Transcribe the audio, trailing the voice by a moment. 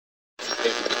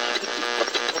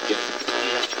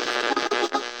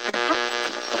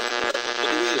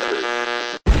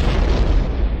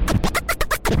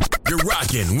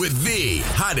rocking with the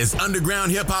hottest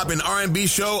underground hip-hop and R&B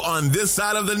show on this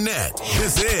side of the net.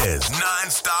 This is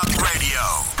Non-Stop Radio.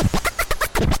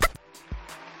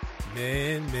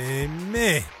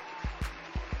 Man.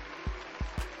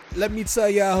 Let me tell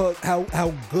y'all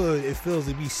how good it feels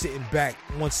to be sitting back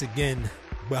once again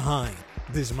behind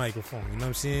this microphone. You know what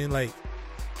I'm saying? Like,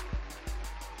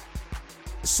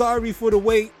 sorry for the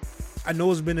wait. I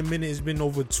know it's been a minute. It's been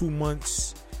over 2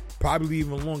 months, probably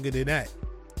even longer than that.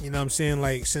 You know what I'm saying?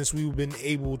 Like, since we've been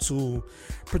able to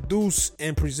produce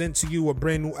and present to you a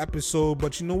brand new episode.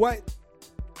 But you know what?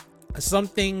 Some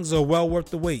things are well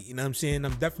worth the wait. You know what I'm saying?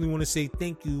 I'm definitely want to say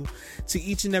thank you to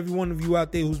each and every one of you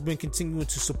out there who's been continuing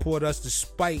to support us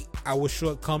despite our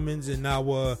shortcomings and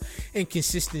our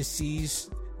inconsistencies.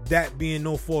 That being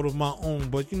no fault of my own.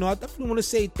 But, you know, I definitely want to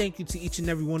say thank you to each and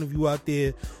every one of you out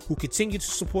there who continue to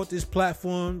support this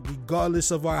platform, regardless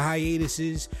of our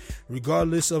hiatuses,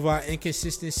 regardless of our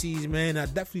inconsistencies, man. I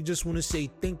definitely just want to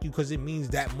say thank you because it means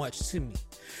that much to me.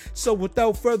 So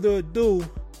without further ado,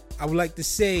 I would like to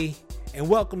say and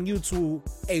welcome you to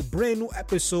a brand new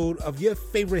episode of your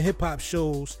favorite hip-hop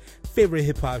show's favorite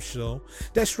hip-hop show.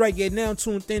 That's right, you're now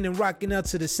tuned in and rocking out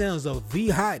to the sounds of the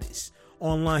hottest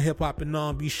online hip-hop and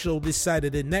R&B show this side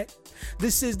of the net.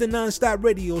 This is the Non-Stop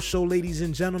Radio Show, ladies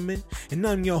and gentlemen, and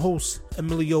I'm your host,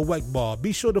 Emilio Weckball.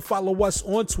 Be sure to follow us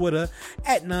on Twitter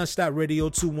at Nonstop Radio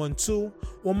 212,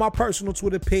 or my personal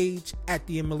Twitter page at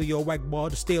the Emilio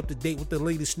Weckball to stay up to date with the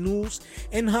latest news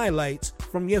and highlights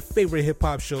from your favorite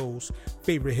hip-hop show's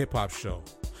favorite hip-hop show.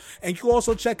 And you can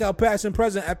also check out past and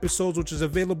present episodes, which is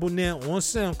available now on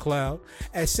SoundCloud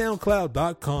at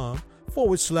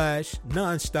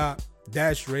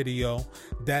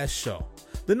soundcloud.com/nonstop-radio-show.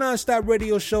 The Non-Stop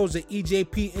Radio Show is an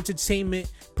EJP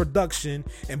Entertainment production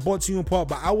and brought to you in part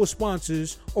by our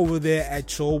sponsors over there at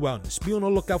Cho Wellness. Be on the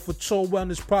lookout for Cho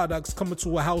Wellness products coming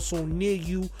to a household near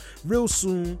you real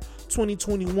soon.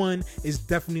 2021 is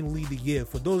definitely the year.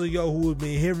 For those of y'all who have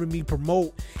been hearing me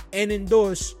promote and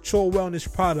endorse Cho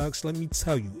Wellness products, let me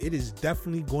tell you, it is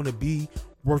definitely going to be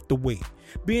worth the wait.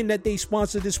 Being that they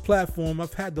sponsor this platform,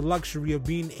 I've had the luxury of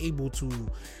being able to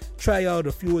try out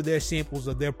a few of their samples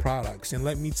of their products. And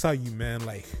let me tell you, man,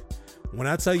 like, when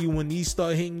I tell you when these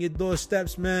start hitting your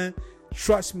doorsteps, man,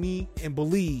 trust me and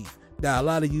believe that a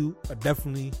lot of you are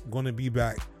definitely going to be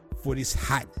back for this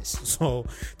hotness. So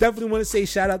definitely want to say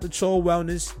shout out to Cho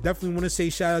Wellness. Definitely want to say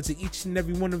shout out to each and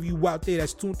every one of you out there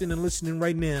that's tuned in and listening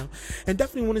right now. And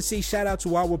definitely want to say shout out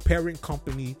to our parent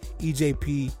company,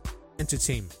 EJP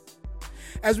Entertainment.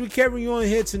 As we carry on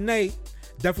here tonight,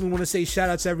 definitely want to say shout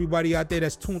out to everybody out there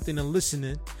that's tuned in and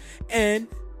listening. And,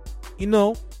 you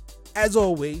know, as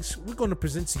always, we're going to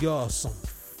present to y'all some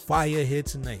fire here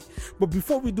tonight. But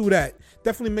before we do that,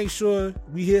 definitely make sure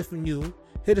we hear from you.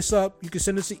 Hit us up. You can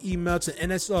send us an email to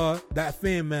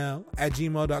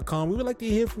nsr.fanmail@gmail.com. We would like to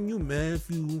hear from you, man. If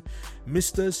you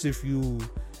missed us, if you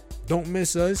don't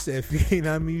miss us, if you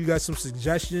know what I mean, you got some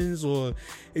suggestions, or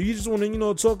if you just want to, you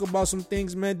know, talk about some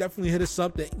things, man, definitely hit us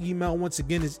up. The email once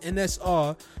again is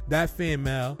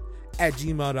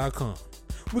nsr.fanmail@gmail.com.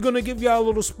 We're going to give y'all a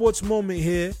little sports moment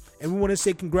here, and we want to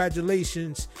say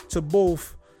congratulations to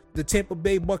both the Tampa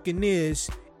Bay Buccaneers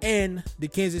and the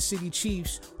Kansas City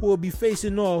Chiefs, who will be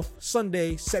facing off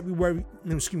Sunday, February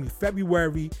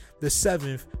the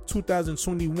 7th,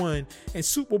 2021, and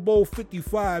Super Bowl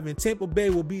 55. And Tampa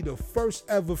Bay will be the first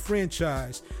ever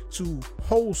franchise to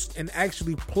host and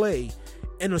actually play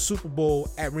in a Super Bowl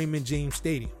at Raymond James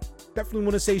Stadium. Definitely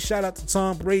want to say shout out to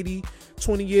Tom Brady,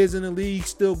 20 years in the league,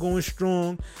 still going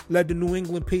strong, led the New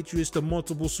England Patriots to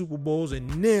multiple Super Bowls,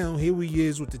 and now here he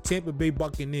is with the Tampa Bay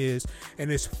Buccaneers in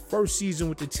his first season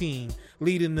with the team,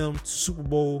 leading them to Super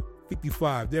Bowl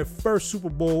 55, their first Super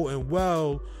Bowl in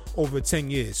well over 10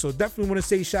 years. So definitely want to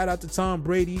say shout out to Tom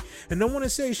Brady, and I want to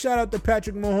say shout out to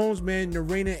Patrick Mahomes, man, the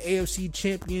reigning AFC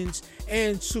champions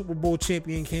and Super Bowl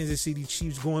champion Kansas City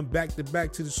Chiefs, going back to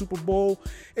back to the Super Bowl.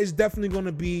 Is definitely going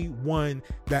to be one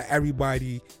that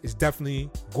everybody is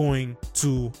definitely going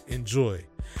to enjoy.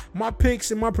 My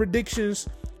picks and my predictions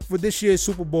for this year's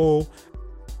Super Bowl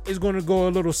is going to go a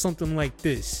little something like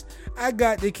this. I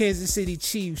got the Kansas City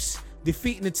Chiefs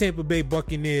defeating the Tampa Bay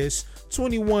Buccaneers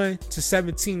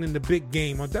 21-17 in the big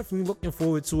game. I'm definitely looking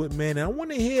forward to it, man. And I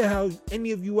want to hear how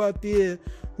any of you out there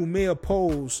who may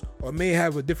oppose or may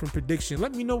have a different prediction,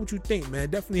 let me know what you think,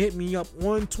 man. Definitely hit me up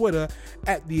on Twitter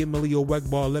at the Emilio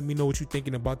Weckball. Let me know what you're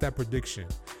thinking about that prediction.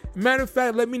 Matter of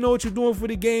fact, let me know what you're doing for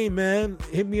the game, man.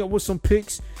 Hit me up with some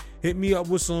picks. Hit me up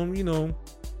with some, you know,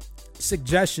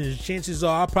 suggestions, chances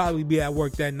are I'll probably be at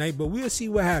work that night, but we'll see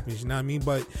what happens, you know what I mean?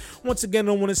 But once again,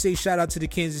 I want to say shout out to the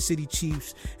Kansas City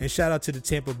Chiefs and shout out to the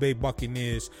Tampa Bay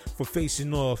Buccaneers for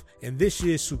facing off in this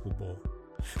year's Super Bowl.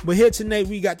 But here tonight,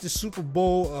 we got the Super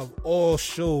Bowl of all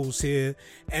shows here,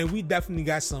 and we definitely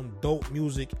got some dope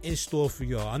music in store for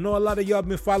y'all. I know a lot of y'all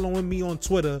been following me on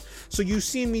Twitter, so you've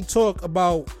seen me talk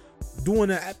about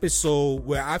doing an episode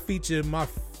where I feature my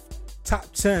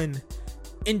top 10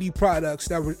 indie projects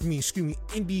that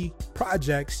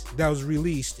was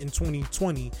released in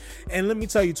 2020. And let me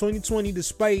tell you, 2020,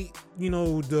 despite,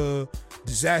 the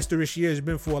disastrous year it's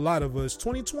been for a lot of us,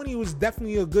 2020 was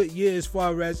definitely a good year as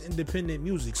far as independent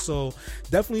music. So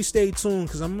definitely stay tuned,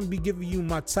 because I'm going to be giving you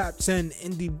my top 10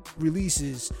 indie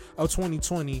releases of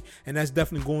 2020, and that's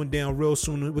definitely going down real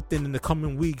soon within the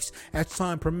coming weeks as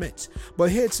time permits. But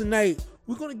here tonight,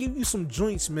 we're going to give you some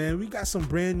joints, man. We got some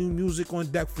brand new music on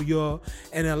deck for y'all,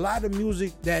 and a lot of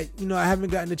music that, I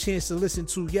haven't gotten a chance to listen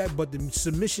to yet, but the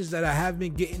submissions that I have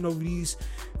been getting over these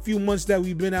few months that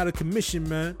we've been out of commission,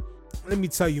 man, let me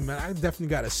tell you, man, I definitely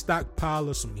got a stockpile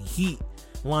of some heat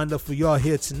lined up for y'all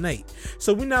here tonight.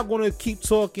 So we're not going to keep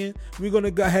talking. We're going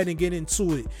to go ahead and get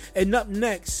into it. And up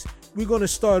next, we're going to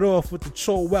start off with the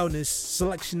Cho Wellness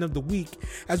selection of the week,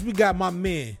 as we got my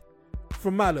man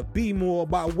from out of B-More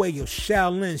by way of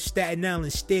Shaolin, Staten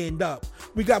Island, Stand Up.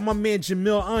 We got my man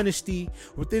Jamil Honesty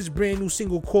with this brand new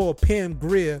single called Pam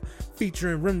Grier,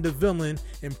 featuring Rim the Villain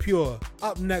and Pure.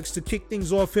 Up next to kick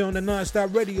things off here on the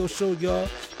Non-Stop Radio Show, y'all.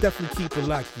 Definitely keep it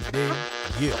locked, you dig?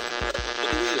 Yeah.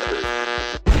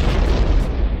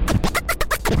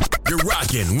 You're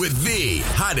rocking with the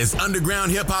hottest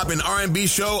underground hip-hop and R&B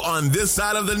show on this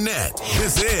side of the net.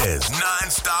 This is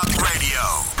Non-Stop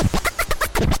Radio.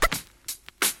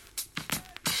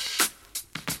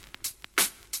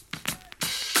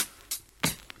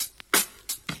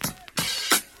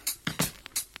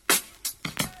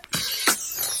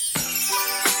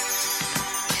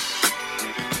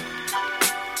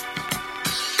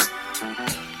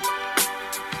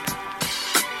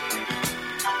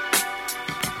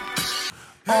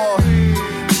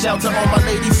 Shout to all my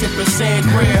ladies sipping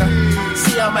sangria.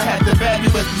 See, I'ma have to bag you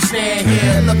if you stand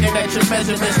here. Looking at your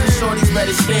measurements, the shorties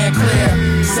better stand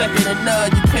clear. Second to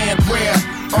none, you can't wear.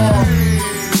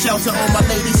 Shout to all my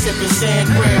ladies sipping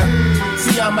sangria.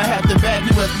 See, I'ma have to bag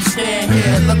you if you stand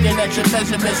here. Looking at your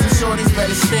measurements, the shorties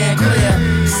better stand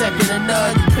clear. Second to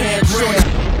none, you can't wear.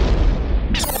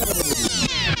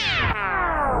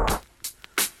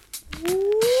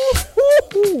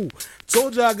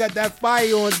 Told y'all I got that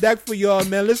fire on deck for y'all,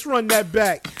 man. Let's run that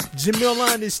back. Jamil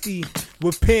Honesty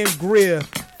with Pam Grier,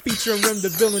 featuring Rim the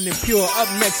Villain and Pure. Up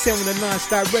next here on the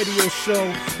Non-Stop Radio Show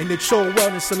and the Cho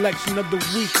Wellness selection of the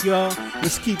week, y'all.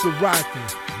 Let's keep it rocking.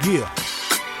 Yeah.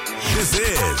 This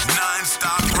is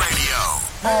Non-Stop Radio.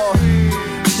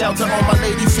 Shout to all my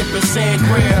ladies sipping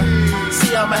sangria.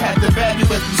 See, I'ma have to bag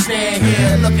you if you stand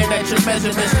here. Looking at your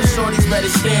measurements, the shorties better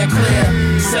stand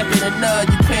clear. Second to none,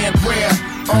 you can't wear.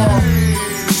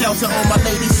 Shout to all my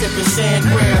ladies sipping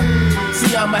sangria.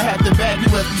 See, I'ma have to bag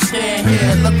you if you stand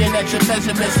here. Looking at your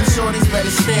measurements, the shorties better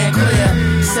stand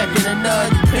clear. Second to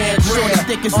none, you can't wear. Shorty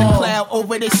thick as a cloud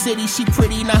over the city. She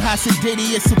pretty, not hot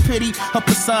Diddy. It's a pity. Her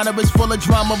persona is full of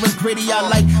drama and gritty. I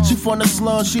like, she from the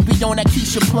slum. She be on that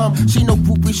Keisha Plum. She no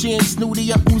groupie, she ain't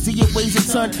snooty. Up Uzi, it weighs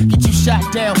a ton. Get you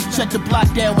shot down, shut the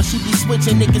block down. When she be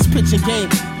switching, niggas pitching game.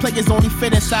 Players only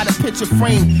fit inside a picture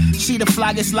frame. She the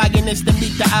flyest lioness to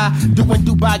meet the eye. Doing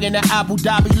Dubai in the Abu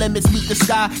Dhabi limits meet the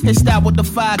sky. His style with the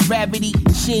fire gravity.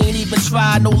 She ain't even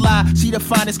try, no lie. She the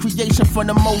finest creation from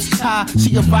the most high.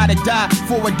 She a ride or die,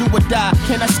 for a do or die.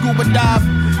 Can I scuba dive?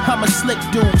 I'm a slick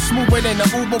dude, smoother than an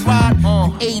Uber ride.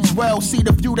 Age well, see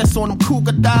the view that's on them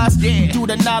cougar thighs. Yeah. Do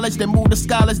the knowledge that move the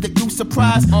scholars that you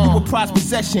surprise. You a prized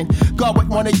possession, God would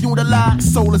wanna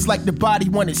utilize. Soul is like the body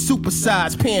wanted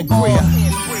supersized. Pam Grier.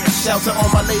 Shout to all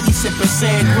my ladies sipping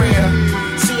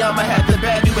sangria. See, I'ma have to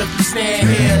bag you if you stand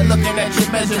here. Looking at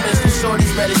your measurements, the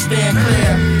shorties better stand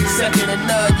clear. Second to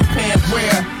none, you can't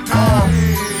wear.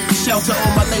 Shout to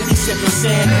all my ladies sipping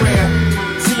sangria.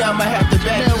 See, I'ma have to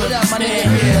bag you if you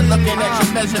stand here. Looking at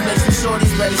your measurements, the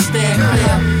shorties better stand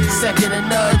clear. Second to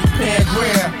none, you can't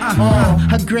wear.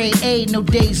 Her grade A, no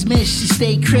days missed. She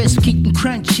stay crisp, keep them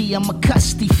crunchy. I'm a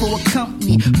custody for a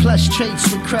company. Plush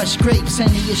traits with crushed grapes,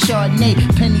 Henny a Chardonnay.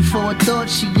 Penny for a thought,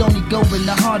 she only go in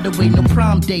the harder way. No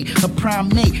prom date, a prime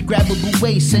mate. Grabbable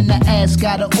waist, and her ass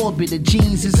got an orbit. Her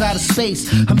jeans is out of space.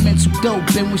 Her mental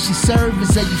dope, and when she serve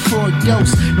is a euphoric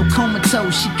dose. No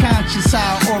comatose, she conscious,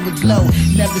 how her aura glow.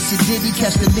 Never sedity,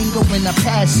 catch the lingo when I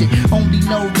pass it. Only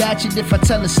know ratchet if I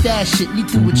tell her stash it.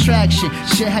 Lethal attraction,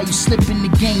 shit how you slip in the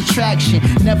game traction.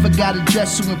 Never got a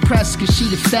dress to impress, cause she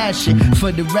the fashion.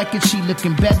 For the record, she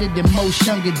looking better than most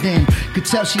younger than. Could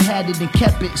tell she had it and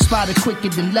kept it. Spotted quicker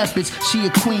than leopards. She a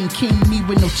queen, king, me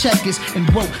with no checkers. And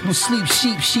woke, no sleep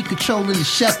sheep, she controlling the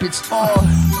shepherds.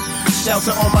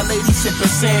 Shelter on my lady sipping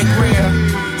sangria.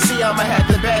 See, I'ma have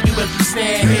to bag you if you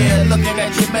stand here. Looking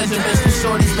at your measurements, the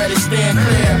shorties better stand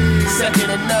clear. Second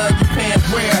and none, you paying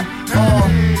where?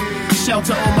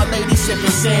 Shelter on my lady sipping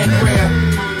sangria.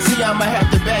 See, I'ma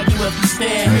have to bag you if you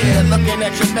stand here. Looking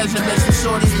at your measurements, the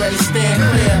shorties better stand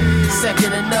clear.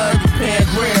 Second and none, you paying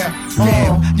where?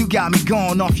 Damn, you got me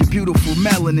going off your beautiful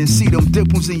melanin. See them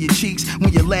dimples in your cheeks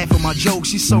when you laugh at my jokes.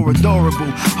 She's so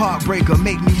adorable. Heartbreaker,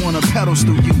 make me wanna pedal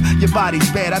through you. Your body's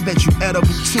bad, I bet you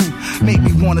edible too. Make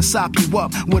me wanna sop you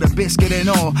up with a biscuit and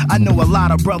all. I know a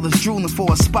lot of brothers drooling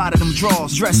for a spot of them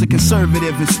draws. Dressing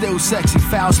conservative and still sexy.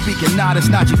 Foul speaking, nah, that's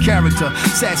not your character.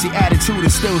 Sassy attitude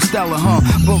is still stellar, huh?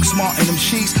 Book smart in them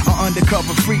sheets. An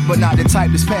undercover freak, but not the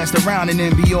type that's passed around and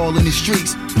then be all in the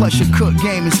streets. Plus your cook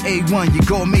game is A1. You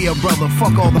go me a brother.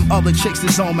 Fuck all them other chicks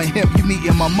that's on my hip. You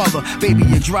meeting my mother. Baby,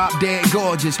 you drop dead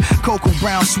gorgeous. Cocoa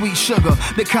brown, sweet sugar.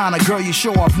 The kind of girl you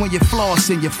show off when you're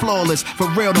flossing. You're flawless. For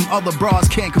real, them other bras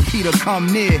can't compete or come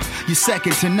near. You're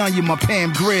second to none, you my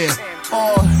Pam Grier.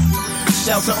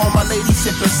 Shelter on my lady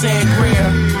sipping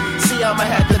sangria. See, I'ma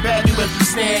have to bag you if you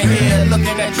stand here.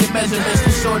 Looking at your measurements, the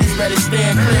shorties better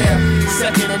stand clear.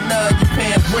 Second and none, you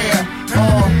paying where?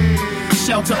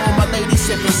 Shelter on my lady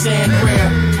sipping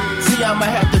sangria. See, I'ma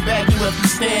have to bag you if you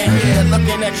stand here.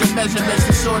 Looking at your measurements,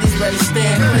 the shorties better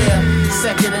stand clear.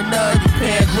 Second and none, you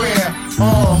paying where?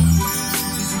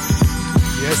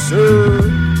 Yes, sir.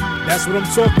 That's what I'm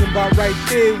talking about right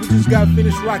there. We just got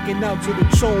finished rocking out to the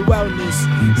Chon Wellness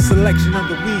selection of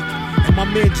the week. And my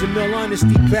man Jamil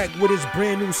Honesty back with his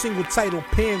brand new single titled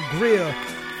Pan Grill,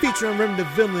 featuring Rem the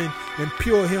Villain and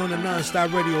Pure here on the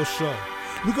Non-Stop Radio Show.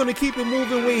 We're going to keep it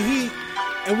moving with heat,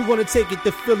 and we're going to take it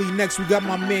to Philly next. We got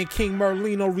my man King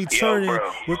Merlino returning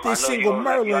with this single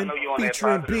Merlin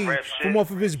featuring B from off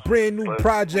of his brand new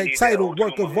project titled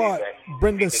Work of Art,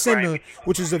 Brenda Sinner,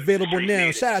 which is available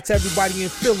now. Shout out to everybody in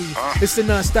Philly. It's the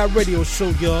Non-Stop Radio Show,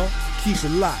 y'all. Keep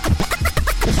it locked.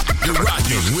 You're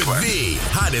rocking with the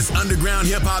hottest underground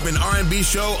hip-hop and R&B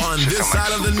show on this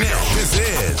side of the net. This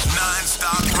is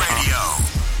Non-Stop Radio.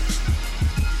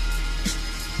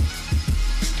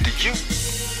 Did you?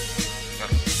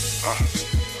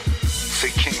 Say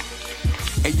King.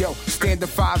 Hey yo, stand at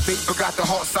 5'8", but got the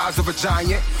heart size of a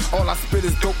giant. All I spit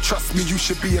is dope, trust me, you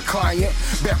should be a client.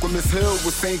 Back when Miss Hill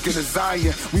was thinking of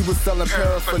Zion, we was selling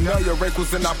paraphernalia,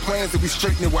 wrinkles in our plans, and we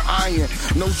straightened it with iron.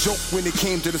 No joke when it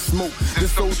came to the smoke.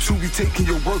 This O2, we taking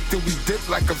your work, then we dip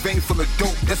like a vein full of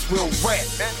dope. That's real rap.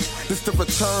 This the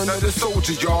return of the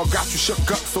soldier, y'all. Got you shook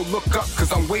up, so look up,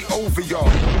 cause I'm way over y'all.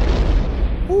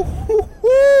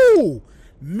 Ooh,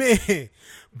 man,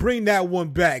 bring that one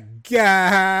back.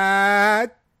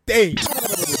 God damn.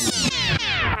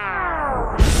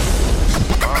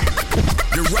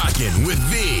 You're rocking with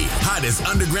the hottest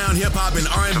underground hip-hop and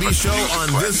R&B show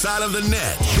on this side of the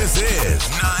net. This is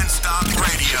Non-Stop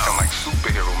Radio. Sound like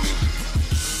superhero music.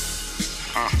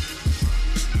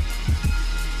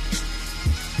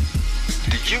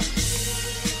 Did you?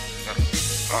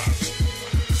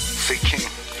 Say King.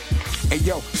 Hey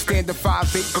yo, stand at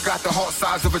 5'8", but got the heart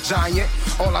size of a giant.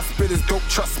 All I spit is dope,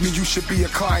 trust me, you should be a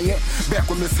client. Back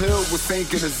when Miss Hill was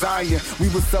thinking of Zion, we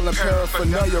was selling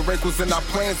paraphernalia, wrinkles in our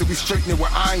plans, and we straightened it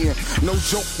with iron. No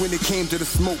joke when it came to the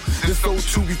smoke. This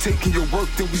O2, we taking your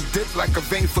work, then we dip like a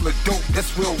vein full of dope.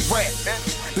 That's real rap.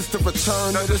 This the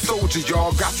return of the soldier,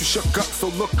 y'all. Got you shook up,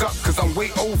 so look up, cause I'm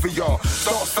way over y'all.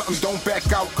 Start something, don't back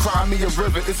out, cry me a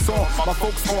river. It's on, my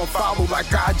folks gon' follow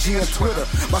like IG and Twitter.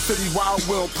 My city wild,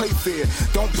 will play fair.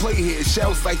 Don't play here,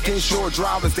 shells like inshore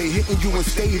drivers, they hitting you and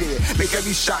stay there. Make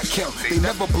every shot count, they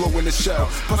never blow in the shell.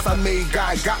 Plus I made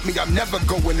God got me, I'm never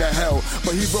going to hell.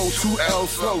 But he rolled 2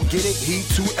 L's slow, get it? He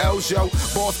 2 L's, yo.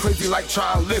 Boss crazy like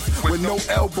trying to lift with no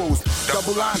elbows.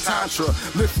 Double line tantra,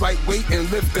 lift like weight and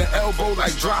lift the elbow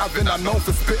like driving. I'm known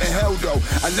for spitting hell though.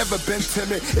 I never been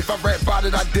timid, if I rap about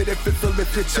it, I did it. Fit to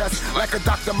lift your chest like a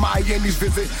Dr. Miami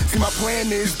visit. See my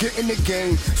plan is get in the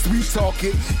game, sweet talk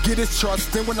it, get his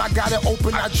trust. Then when I got it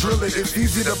open, I drill it. It's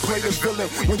easy to play the villain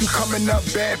when you coming up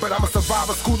bad, but I'm a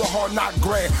survivor, school of hard knock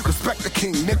grad. Respect the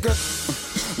king, nigga.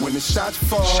 When the shots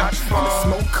fall, and the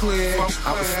smoke clear,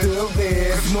 I was still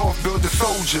there. Cause North built the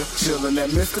soldier, chillin' at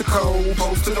Mr. Cole,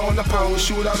 posted on the pole,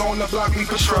 shoot out on the block we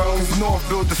patrol. Cause North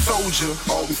built the soldier,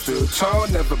 always still tall,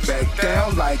 never back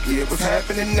down like it was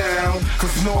happening now.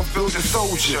 Cause North built the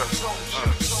soldier.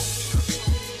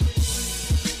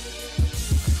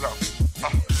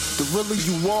 The realer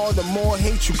you are, the more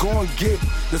hate you gon' get.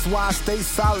 That's why I stay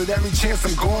solid every chance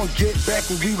I'm gon' get. Back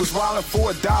when we was wildin'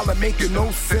 for $1, making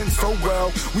no sense. So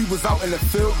well, we was out in the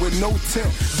field with no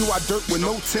tent. Do our dirt with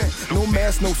no tent, no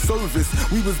mask, no service.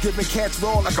 We was giving cats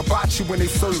raw like a bocce when they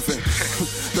serving.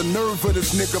 The nerve of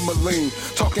this nigga Maline,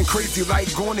 talking crazy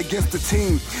like going against the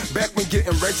team. Back when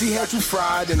getting Reggie had you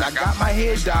fried and I got my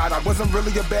head dyed. I wasn't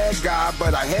really a bad guy,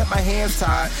 but I had my hands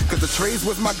tied. Cause the trades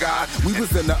was my guy. We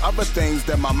was in the other things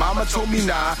that my mama told me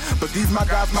nah. But these my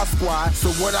guys, my squad. So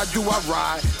what I do, I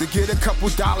ride to get a couple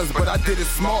dollars. But I did it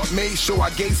smart, made sure I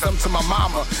gave some to my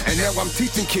mama. And now I'm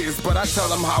teaching kids, but I tell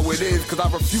them how it is. Cause I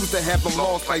refuse to have them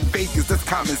lost like bakers. That's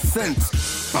common sense.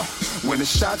 When the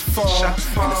shots fall,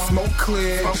 and the smoke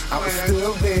clear, I was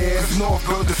still there. Cause North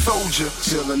built the soldier,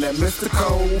 chillin' at Mr.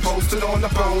 Cole, posted on the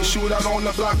pole, shoot out on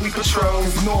the block we patrol.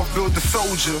 Cause North built the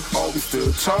soldier, always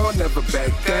still tall, never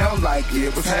back down like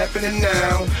it was happening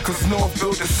now. Cause North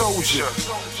built the soldier.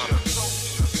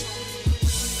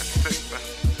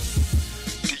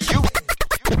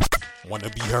 Want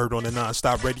to be heard on the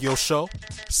Non-Stop Radio Show?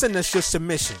 Send us your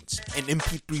submissions in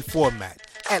MP3 format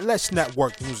at Let's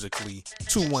Network Musically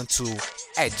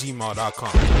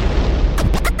 212@gmail.com.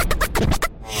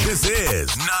 This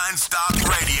is Non-Stop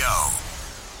Radio.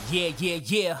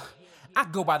 Yeah. I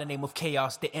go by the name of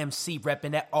Chaos, the MC,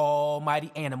 reppin' that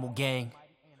almighty Animal Gang.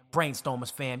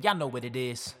 Brainstormers fam, y'all know what it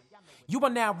is. You are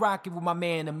now rocking with my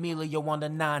man Emilio on the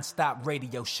Non-Stop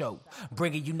Radio Show,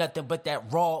 bringing you nothing but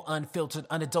that raw, unfiltered,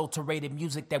 unadulterated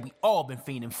music that we all been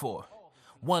fiending for.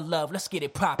 One love, let's get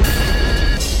it poppin'.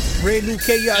 Brand new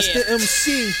Chaos, the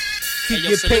MC. Keep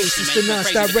your pace, it's the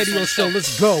Non-Stop Radio Show.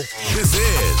 Let's go. This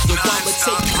is Yo, I'ma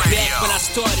Non-Stop take you Radio. back when I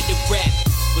started to rap.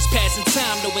 Was passing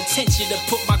time, no intention to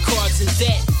put my cards in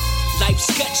debt. Life's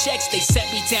cut checks, they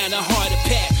set me down a harder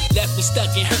path. Left me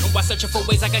stuck and hurting while searching for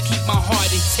ways I could keep my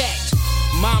heart intact.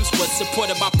 Moms was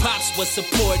supportive, my pops was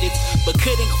supportive, but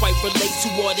couldn't quite relate to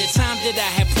all the time that I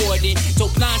had poured in.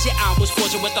 Dope lines, yeah, I was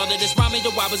fortunate with all of this rhyming,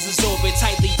 though I was absorbing,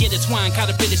 tightly intertwined,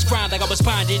 caught up in this grind like I was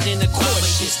bonded in a chord. Mama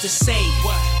used to say,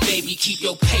 baby, keep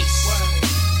your pace,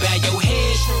 bow your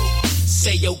head,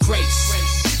 say your grace,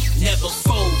 never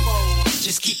fold,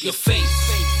 just keep your faith.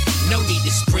 No need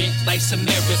to sprint, life's a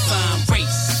marathon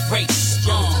race.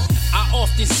 I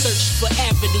often search for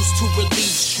avenues to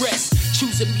relieve stress,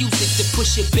 choosing music to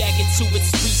push it back into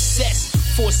its recess.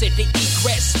 Force it to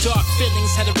egress, dark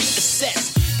feelings had to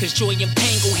reassess. Cause joy and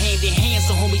pain go hand in hand,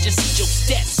 so homie, just eat your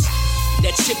steps.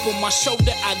 That chip on my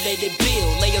shoulder, I let it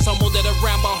build. Layers all molded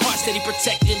around my heart, steady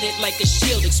protecting it like a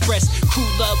shield. Express true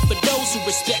love for those who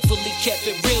respectfully kept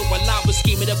it real, while I was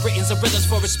scheming up written and rhythms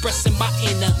for expressing my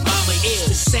inner. Mama ill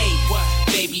to say,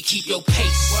 baby, keep your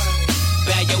pace,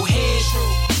 bow your head,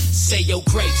 say your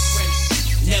grace,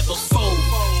 never fold,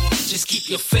 just keep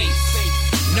your faith.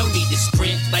 No need to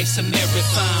sprint, life's a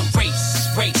marathon race.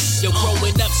 Yo,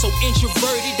 growing up so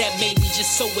introverted, that made me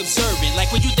just so observant.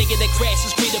 Like when you thinking the grass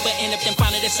is greener, but end up then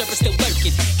finding that surface still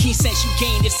lurking. Keen sense you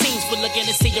gain, it seems, but looking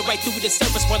to see it right through the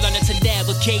surface while learning to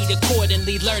navigate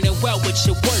accordingly, learning well what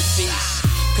your worth is.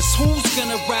 Cause who's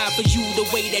gonna ride for you the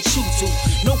way that you do?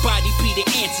 Nobody be the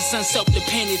answer, son,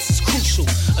 self-dependence is crucial.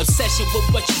 Obsession with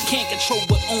what you can't control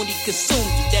will only consume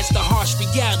you. That's the harsh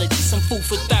reality, some food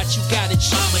for thought you gotta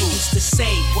chew. Mama used to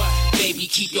say, baby,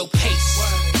 keep your pace,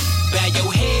 bow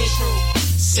your head,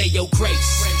 say your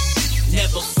grace,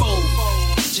 never fold,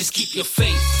 just keep your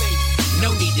faith.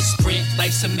 No need to sprint,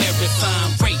 life's a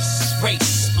marathon race.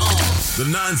 The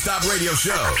Non-Stop Radio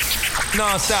Show.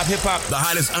 Non-stop hip-hop. The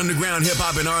hottest underground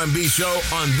hip-hop and R&B show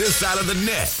on this side of the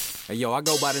net. Hey, yo, I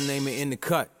go by the name of In The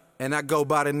Cut. And I go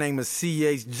by the name of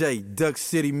CHJ, Duck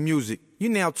City Music. You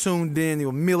now tuned in to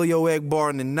Emilio Egbar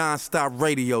and the Non-Stop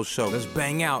Radio Show. Let's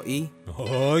bang out, E.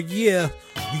 Oh, yeah.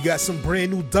 We got some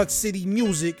brand new Duck City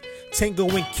Music, Tango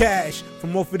and Cash,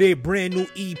 from off of their brand new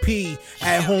EP,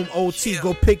 At Home OT.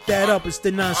 Go pick that up. It's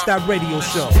the Non-Stop Radio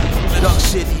Show. Duck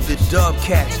City, the dub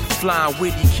cats, flying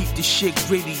witty, keep the shit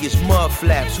gritty as mud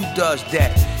flaps. Who does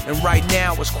that? And right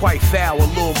now it's quite foul, a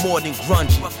little more than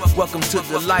grungy. Welcome to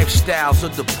the lifestyles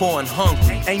of the poor and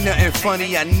hungry. Ain't nothing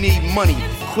funny, I need money.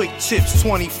 quick tips,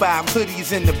 25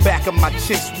 hoodies in the back of my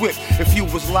chick's whip. If you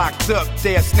was locked up,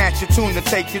 they'll snatch your tuna,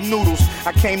 take your noodles.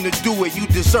 I came to do it, you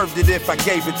deserved it if I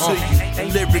gave it to you.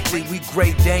 And lyrically, we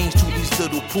Great Danes to these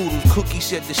little poodles. Cookie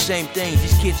said the same thing,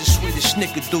 these kids are sweet as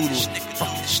snickerdoodles.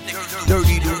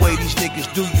 Dirty the way these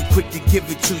niggas do you, quick to give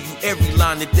it to you. Every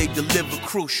line that they deliver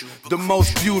crucial. The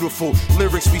most beautiful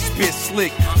lyrics we spit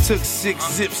slick. Took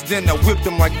 6 zips, then I whipped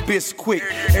them like Bisquick.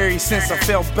 Ever since I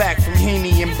fell back from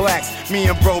Henny and Blacks, me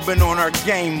and bro been on our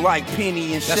game like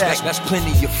Penny and Shaq. That's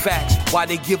plenty of facts. Why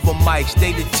they give them mics?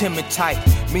 They the timid type.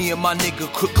 Me and my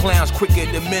nigga cook clowns quicker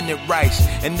than minute rice.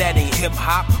 And that ain't hip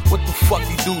hop. What the fuck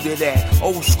you do to that?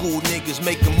 Old school niggas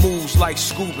making moves like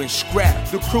Scoob and Scrap.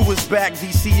 The crew is back,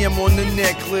 DCM on the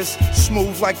necklace.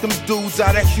 Smooth like them dudes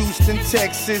out of Houston,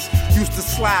 Texas. Used to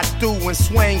slide through and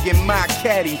swing in my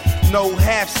caddy. No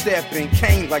half-stepping,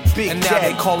 came like Big And now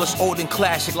Daddy. they call us old and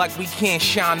classic like we can't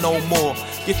shine no more.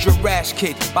 Get your ass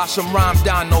kicked by some rhyme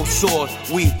dinosaurs.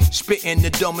 We spitting the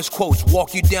dumbest quotes.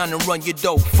 Walk you down and run your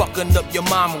dope. Fucking up your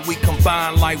mama, we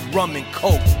combine like rum and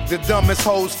coke. The dumbest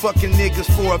hoes fucking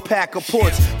niggas for a pack of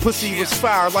ports. Pussy was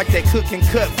fire like they cook and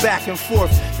cut back and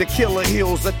forth. The killer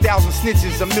hills, 1,000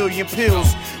 snitches, 1,000,000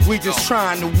 pills. We just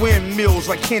trying to win mills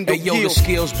like Kendall Hey yo, Gill. the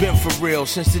skills been for real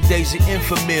since the days of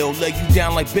Infamil. Lay you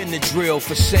down like Benadryl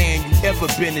for saying you ever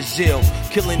been as ill.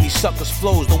 Killing these suckers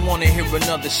flows, don't wanna hear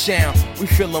another sound. We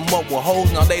fill them up with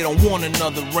hoes, now they don't want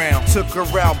another round. Took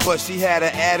her out, but she had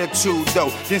an attitude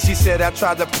though. Then she said I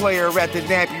tried to play her at the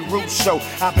Dampy Roots show.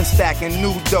 I've been stacking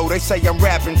new dough. They say I'm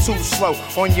rapping too slow.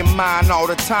 On your mind all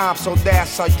the time, so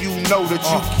that's how you know that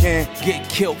you can get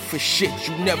killed for shit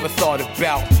you never thought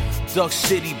about. Duck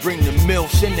City bring the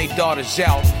MILFs and they daughters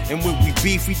out. And when we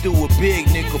beef, we do a big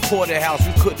nigga porterhouse.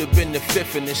 We could have been the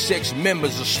 5th and the 6th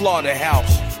members of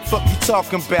Slaughterhouse. Fuck you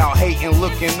talking about, hating,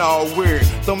 looking all weird.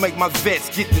 Don't make my vets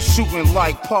get to shooting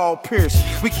like Paul Pierce.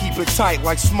 We keep it tight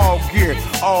like small gear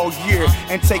all year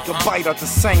and take a bite out the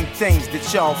same things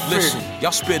that y'all fear. Listen,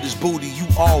 y'all spit his booty, you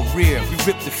all rear. We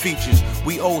rip the features,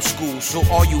 we old school, so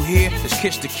all you hear is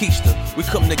Kiss the Keister. We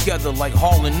come together like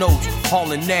Hall and Oates,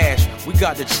 Hall and Nash. We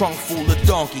got the trunk full of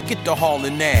donkey, get the Hall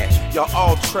and Nash. Y'all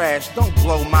all trash, don't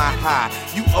blow my high.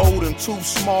 You old and too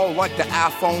small like the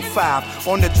iPhone 5.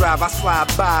 On the drive, I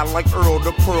slide by like Earl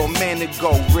the Pearl, man to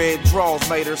go. Red draws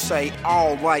made her say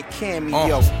all like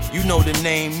Cameo. You know the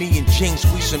name, me and Jinx,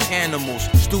 we some animals.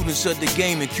 Students of the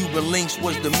game and Cuban Links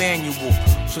was the manual.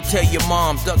 So tell your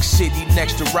mom, Duck City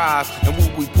next to rise. And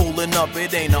when we pulling up,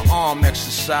 it ain't an arm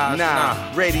exercise. Nah,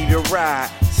 ready to ride.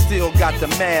 Still got the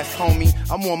mask, homie.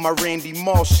 I'm on my Randy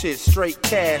Moss shit, straight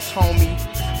cash, homie.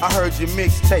 I heard your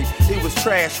mixtape, it was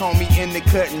trash, homie. In the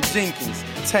cut and Jenkins,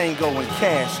 Tango and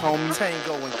Cash, homie.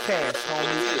 Tango and Cash,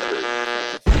 homie.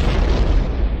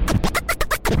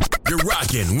 You're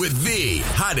rocking with the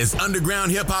hottest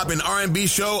underground hip hop and R&B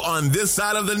show on this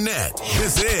side of the net.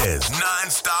 This is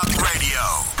Non-Stop Radio.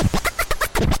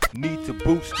 Need to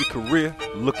boost your career?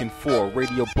 Looking for a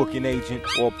radio booking agent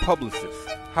or publicist?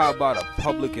 How about a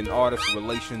public and artist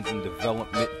relations and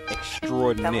development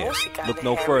extraordinaire? Look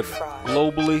no further.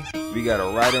 Globally, we got a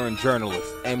writer and journalist,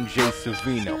 MJ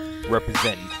Savino,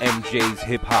 representing MJ's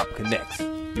Hip Hop Connects.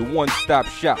 Your one-stop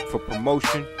shop for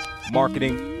promotion,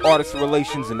 marketing, artist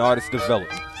relations, and artist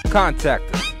development. Contact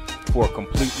us for a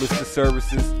complete list of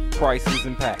services, prices,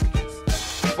 and packages.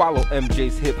 Follow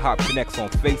MJ's Hip Hop Connects on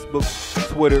Facebook,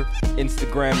 Twitter,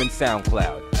 Instagram, and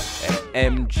SoundCloud at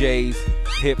MJ's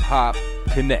Hip Hop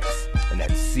Connects, and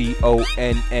that's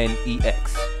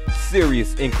CONNEX.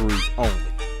 Serious inquiries only.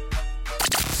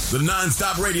 The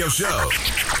Non-Stop Radio Show.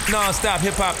 Non-Stop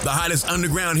Hip Hop. The hottest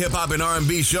underground hip hop and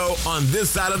R&B show on this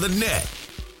side of the net.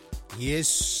 Yes,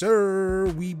 sir.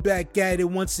 We back at it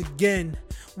once again.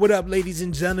 What up, ladies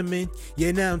and gentlemen?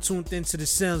 You're now tuned into the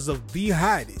sounds of the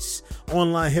hottest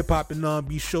online hip hop and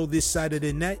R&B show this side of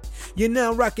the net. You're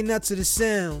now rocking out to the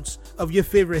sounds of your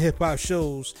favorite hip hop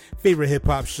show's favorite hip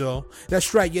hop show.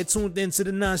 That's right, you're tuned into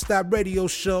the Non-Stop Radio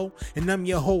Show, and I'm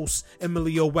your host,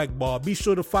 Emilio Wegbar. Be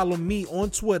sure to follow me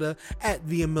on Twitter at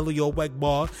the Emilio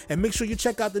Wegbar, and make sure you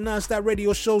check out the Non-Stop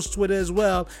Radio Show's Twitter as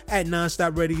well at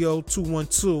Non-Stop Radio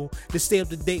 212 to stay up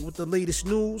to date with the latest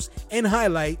news and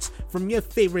highlights from your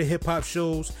favorite hip hop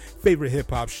show's favorite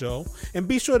hip hop show. And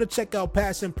be sure to check out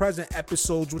past and present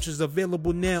episodes, which is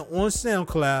available now on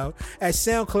SoundCloud at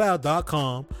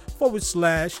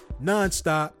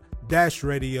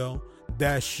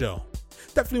soundcloud.com/nonstop-radio-show.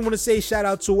 Definitely want to say shout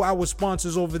out to our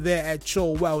sponsors over there at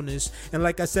Cho Wellness. And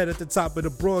like I said at the top of the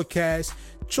broadcast,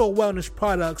 Cho Wellness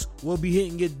products will be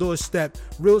hitting your doorstep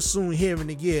real soon here in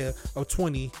the year of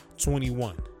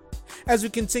 2021. As we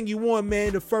continue on,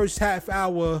 man, the first half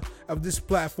hour of this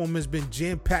platform has been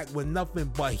jam-packed with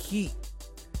nothing but heat.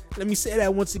 Let me say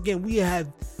that once again. We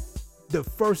have the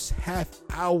first half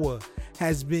hour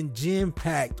has been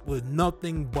jam-packed with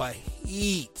nothing but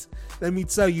heat. Let me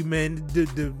tell you, man,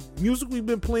 the music we've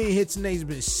been playing here tonight has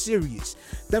been serious.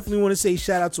 Definitely want to say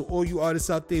shout out to all you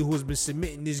artists out there who has been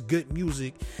submitting this good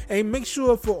music. And make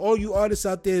sure for all you artists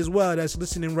out there as well that's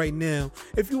listening right now,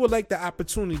 if you would like the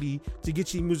opportunity to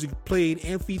get your music played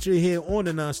and featured here on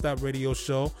the Nonstop Radio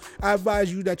Show, I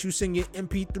advise you that you send your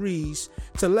MP3s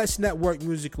to Let's Network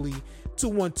Musically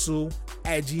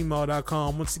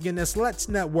 212@gmail.com. Once again, that's Let's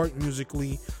Network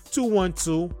Musically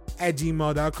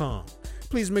 212@gmail.com.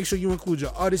 Please make sure you include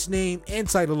your artist name and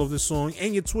title of the song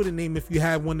and your Twitter name if you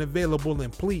have one available.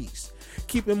 And please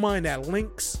keep in mind that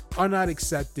links are not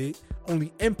accepted,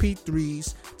 only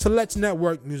MP3s to Let's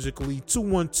Network Musically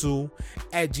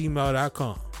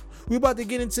 212@gmail.com. We're about to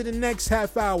get into the next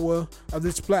half hour of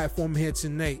this platform here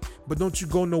tonight, but don't you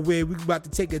go nowhere. We're about to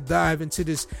take a dive into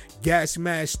this Gas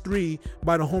Mask 3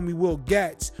 by the homie Will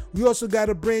Gats. We also got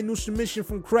a brand new submission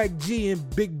from Craig G and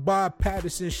Big Bob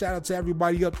Patterson. Shout out to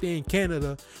everybody up there in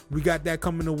Canada. We got that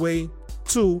coming away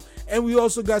too. And we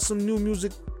also got some new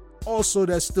music also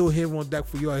that's still here on deck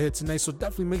for y'all here tonight, so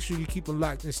definitely make sure you keep it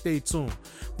locked and stay tuned.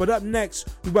 But up next,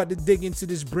 we about to dig into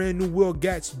this brand new Will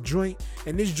Gats joint,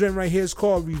 and this joint right here is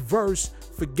called Reverse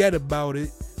Forget About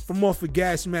It, from off of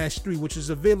Gas Mask 3, which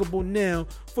is available now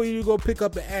for you to go pick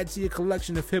up and add to your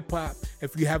collection of hip-hop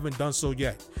if you haven't done so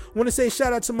yet. I want to say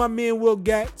shout out to my man Will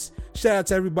Gats. Shout out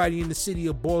to everybody in the city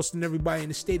of Boston, everybody in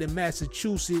the state of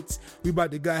Massachusetts. We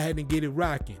about to go ahead and get it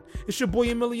rocking. It's your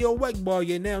boy Emilio Weckbar.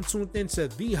 You're now tuned into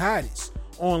the hottest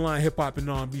online hip-hop and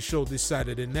R&B show this side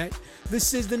of the net.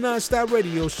 This is the Nonstop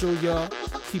Radio Show, y'all.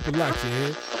 Keep it locked, you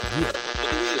hear? Yeah.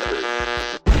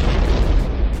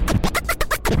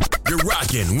 You're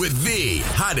rocking with the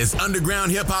hottest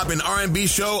underground hip-hop and R&B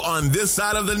show on this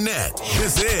side of the net.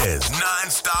 This is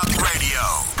Nonstop Radio.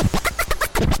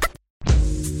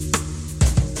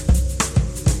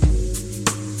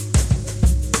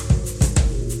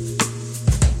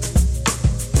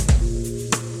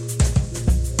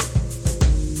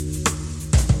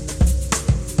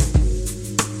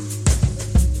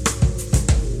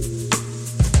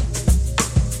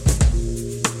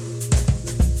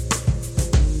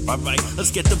 Alright,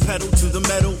 let's get the pedal to the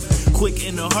metal. Quick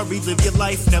in a hurry, live your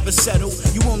life, never settle.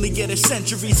 You only get a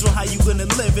century, so how you gonna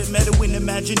live it? Metal in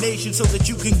imagination so that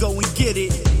you can go and get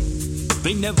it.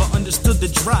 They never understood the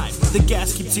drive. The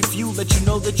gas keeps you fuel, let you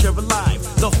know that you're alive.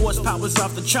 The horsepower's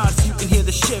off the charts, you can hear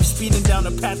the shift. Speeding down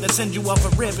a path that sends you off a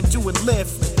ramp into a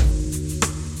lift.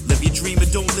 Live your dream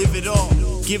and don't live it all.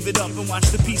 Give it up and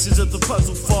watch the pieces of the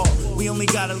puzzle fall. We only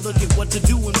gotta look at what to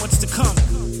do and what's to come,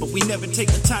 but we never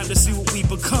take the time to see what we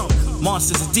become.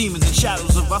 Monsters and demons and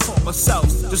shadows of our former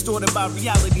selves, distorted by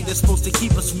reality that's supposed to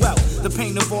keep us well. The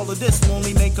pain of all of this will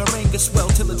only make our anger swell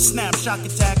till it snaps, shock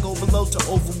attack, overload to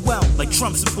overwhelm. Like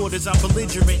Trump supporters, I'm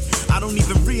belligerent. I don't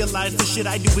even realize the shit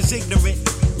I do is ignorant.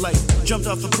 Like, jumped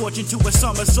off the porch into a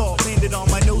somersault, landed on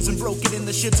my nose and broke it in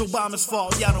the shit's Obama's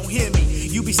fault. Y'all don't hear me.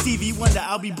 You be Stevie Wonder,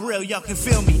 I'll be Brill, y'all can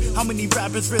feel me. How many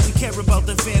rappers really care about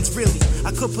their fans, really?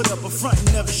 I could put up a front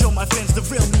and never show my fans the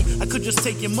real me. I could just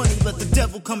take your money, let the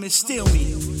devil come and steal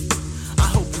me. I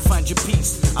hope you find your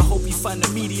peace. I hope you find a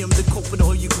medium to cope with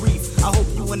all your grief. I hope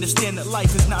you understand that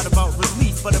life is not about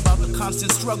relief, but about the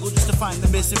constant struggle just to find the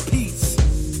missing piece.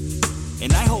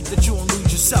 And I hope that you won't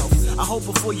lose yourself. I hope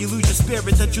before you lose your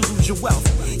spirit that you lose your wealth.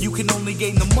 You can only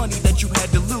gain the money that you had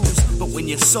to lose, but when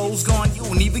your soul's gone, you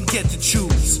won't even get to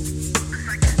choose.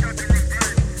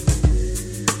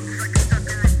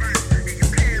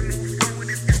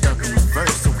 Stuck in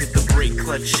reverse, so hit the brake,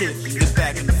 clutch, shift, and get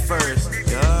back in the first.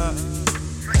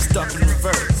 Stuck in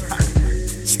reverse,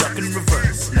 stuck in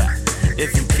reverse. Nah,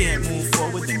 if you can't move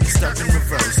forward, then you're stuck in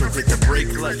reverse. So hit the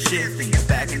brake, clutch, shift, and get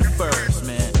back in the first,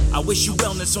 man. I wish you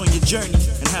wellness on your journey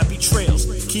and happy trails.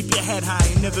 Keep your head high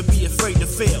and never be afraid to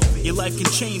fail. Your life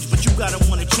can change, but you gotta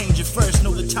wanna change it first.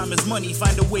 Know that time is money,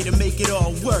 find a way to make it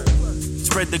all work.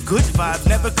 Spread the good vibes,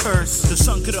 never curse. The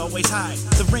sun could always hide,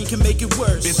 the rain can make it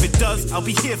worse. If it does, I'll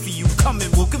be here for you, come and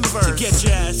we'll converse. To get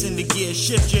your ass in the gear,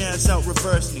 shift your ass out,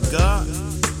 reverse, nigga.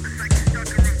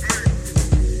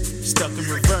 Stuck in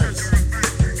reverse.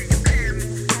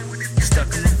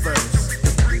 Stuck in reverse.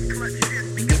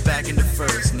 Back in the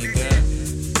first, nigga.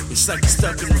 It's like you're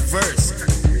stuck in reverse.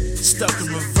 Stuck in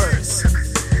reverse.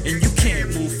 And you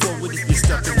can't move forward if you're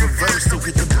stuck in reverse. So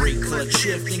hit the brake, clutch,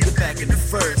 shift, and get back in the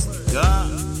first, nigga.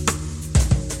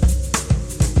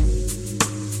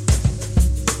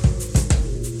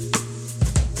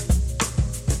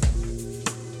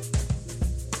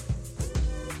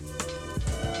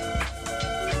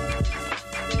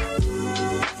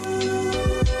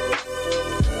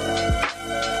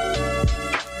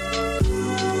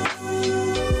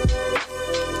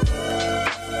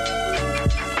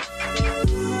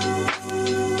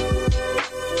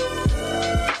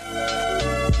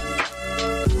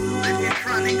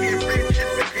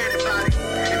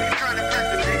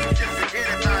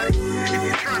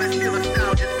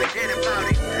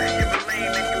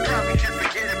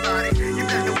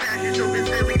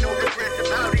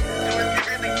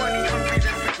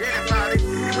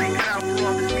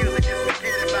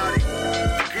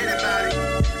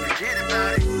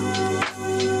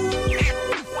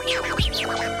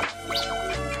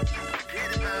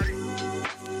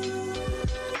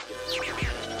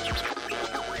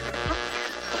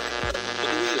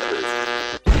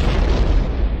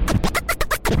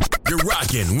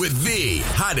 rocking with the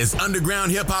hottest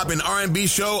underground hip hop and R&B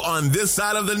show on this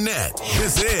side of the net.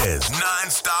 This is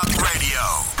Non-Stop Radio.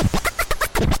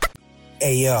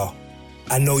 Hey yo,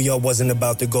 I know y'all wasn't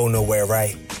about to go nowhere,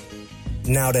 right?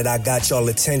 Now that I got y'all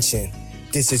attention,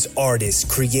 this is artist,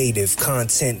 creative,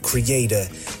 content creator,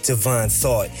 Divine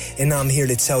Thought, and I'm here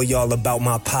to tell y'all about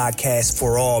my podcast,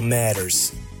 For All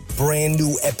Matters. Brand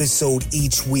new episode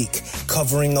each week,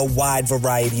 covering a wide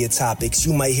variety of topics.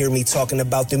 You might hear me talking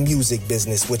about the music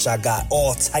business, which I got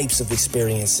all types of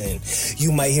experience in.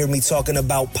 You might hear me talking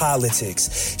about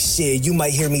politics. Shit, you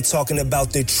might hear me talking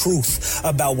about the truth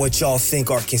about what y'all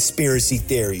think are conspiracy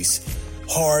theories.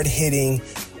 Hard-hitting,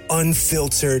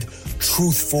 unfiltered,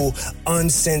 truthful,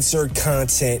 uncensored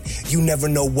content. You never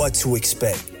know what to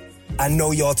expect. I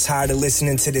know y'all tired of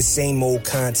listening to the same old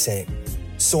content.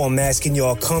 So I'm asking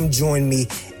y'all, come join me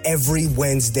every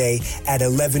Wednesday at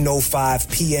 11:05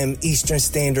 p.m. Eastern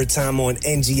Standard Time on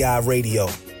NGI Radio.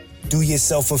 Do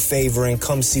yourself a favor and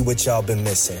come see what y'all been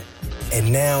missing.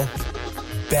 And now,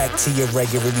 back to your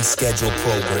regularly scheduled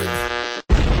program.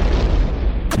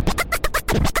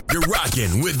 You're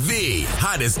rocking with the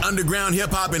hottest underground hip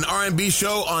hop and R&B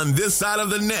show on this side of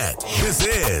the net. This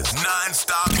is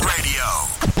Non-Stop Radio.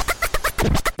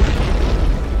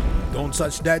 Don't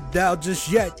touch that dial just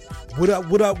yet. What up,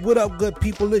 good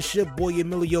people? It's your boy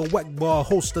Emilio Weckbar,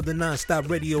 host of the Non-Stop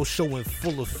Radio show in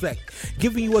full effect,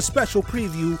 giving you a special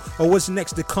preview of what's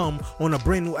next to come on a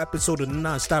brand new episode of the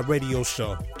Non-Stop Radio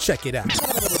show. Check it out.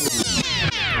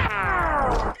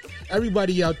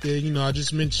 Everybody out there, I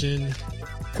just mentioned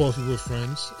Coffee with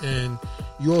Friends, and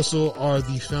you also are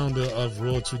the founder of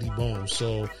Raw to the Bone.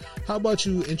 So how about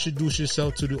you introduce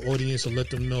yourself to the audience and let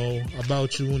them know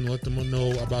about you and let them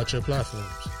know about your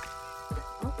platforms?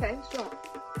 Okay, sure.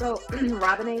 So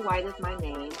Robin A. White is my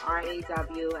name.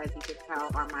 R-A-W, as you can tell,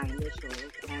 are my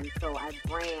initials. And so I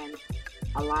brand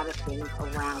a lot of things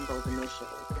around those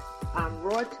initials.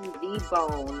 Raw to the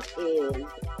Bone is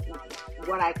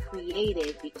what I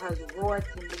created because raw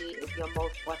to me is your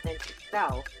most authentic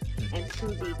self, and to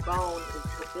the bone is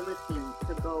the ability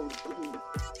to go deep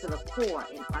to the core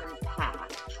and unpack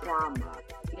trauma,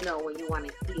 when you want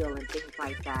to heal and things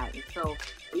like that. And so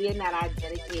being that I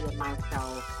dedicated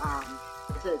myself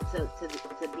to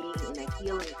being in a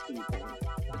healing season,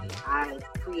 I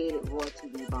created Raw to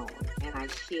the Bone, and I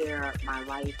share my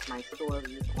life, my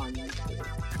stories on YouTube.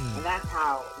 And that's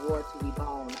how Raw to the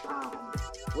Bone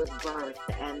was birthed,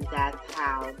 and that's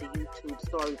how the YouTube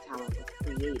storytelling was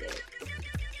created.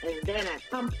 And then at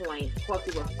some point,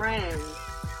 Coffee with Friends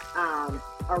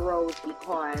arose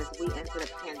because we entered a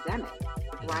pandemic,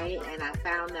 right? And I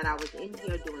found that I was in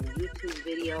here doing YouTube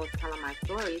videos, telling my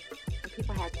stories, and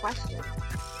people had questions.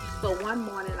 So one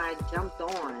morning I jumped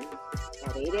on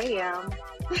at 8 a.m.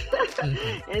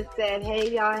 and said,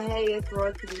 hey y'all, it's Raw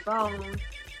to the Bone.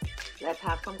 Let's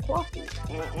have some coffee.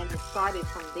 And it started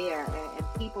from there. And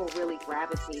people really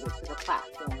gravitated to the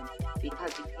platform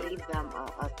because it gave them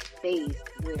a space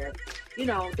where,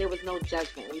 there was no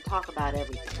judgment. We talk about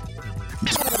everything.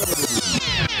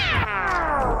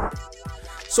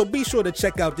 So be sure to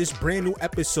check out this brand new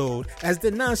episode as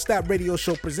the Non-Stop Radio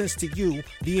show presents to you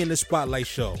the In the Spotlight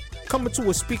show. Coming to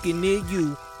a speaker near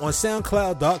you on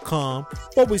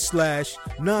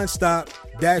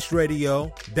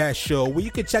SoundCloud.com/nonstop-radio-show, where you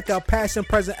can check out past and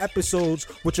present episodes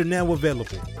which are now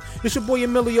available. It's your boy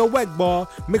Emilio Weckbar.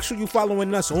 Make sure you're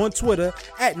following us on Twitter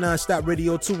at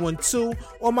NonstopRadio212,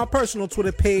 or my personal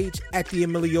Twitter page at the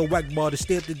Emilio Weckbar to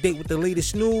stay up to date with the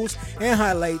latest news and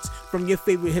highlights from your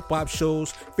favorite hip-hop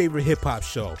show's favorite hip-hop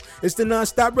show. It's the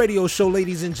Non-Stop Radio show,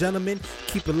 ladies and gentlemen.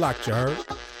 Keep it locked, you heard?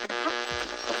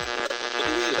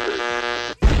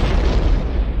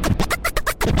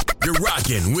 You're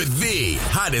rocking with the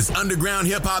hottest underground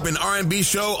hip hop and R&B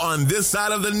show on this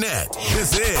side of the net.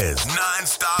 This is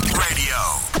Non-Stop Radio.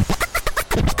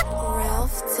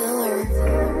 Ralph Tiller.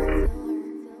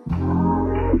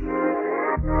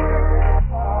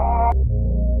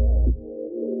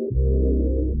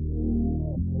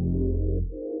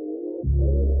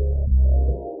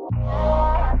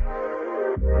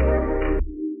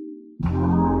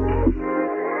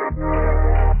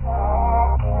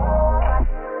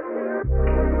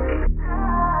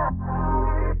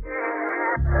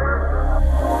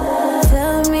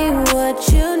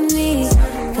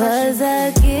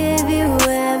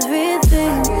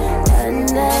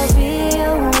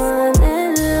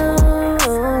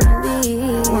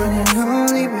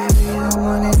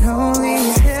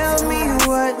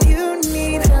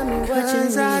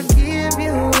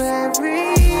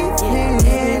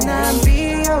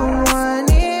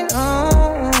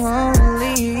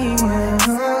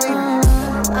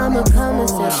 I'ma come and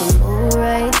set the mood right.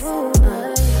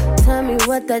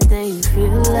 can you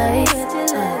feel like?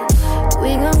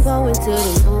 We gon' go into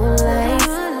the moonlight.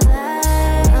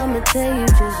 I'ma tell you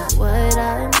just what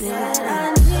I need.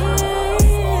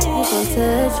 You gon'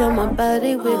 touch on my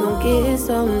body, we gon' get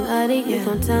so naughty. You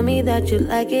gon' tell me that you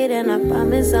like it, and I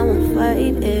promise I won't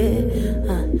fight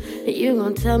it. You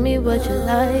gon' tell me what you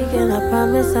like, and I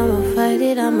promise I won't fight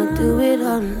it. I'ma do it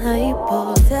all night,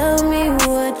 boy. Tell me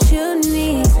what you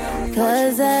need,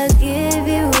 'cause I give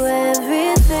you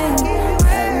everything,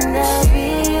 and I'll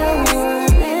be your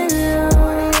one and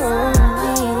only.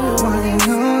 One and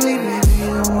only, baby,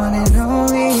 the one and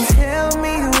only. Tell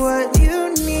me what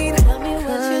you need,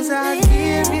 'cause I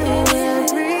give you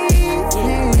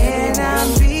everything, and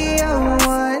I'll be your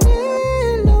one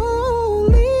and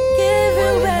only. Give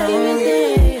you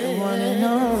everything, one and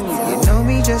only. You know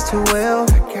me just too well,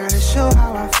 I gotta show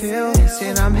how I feel.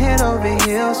 Said I'm head over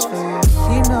heels for you.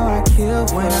 You know I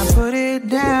killed when I put it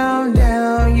down,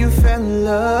 down. You fell in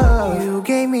love. You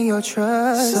gave me your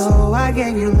trust, so I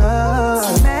gave you love.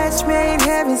 A match made,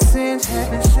 heaven sent,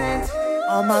 heaven sent.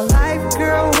 All my life,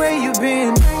 girl, where you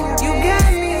been? You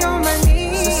got me on my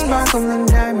knees. It's a sparkling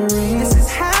diamond ring. This is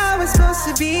how it's supposed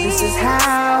to be. This is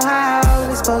how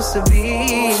it's supposed to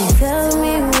be. Tell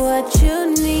me what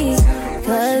you need,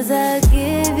 'cause I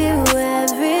give you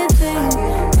everything,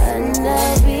 and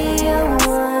I'll be your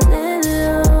one and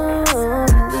only.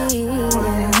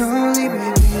 One and only,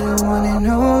 baby, the one and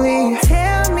only.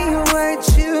 Tell me what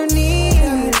you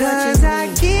need, 'cause I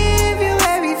give you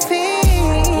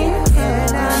everything,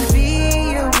 and I'll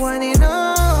be your one and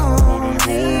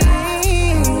only.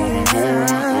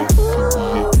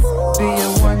 Be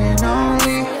your one and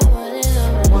only.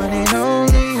 One and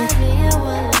only.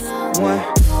 One,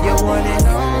 your one and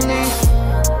only.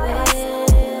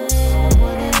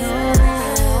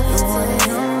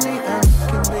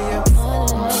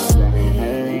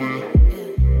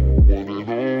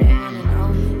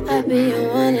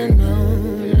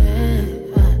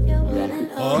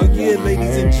 Oh yeah,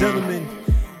 ladies and gentlemen,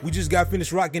 we just got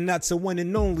finished rocking Not So One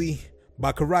and Only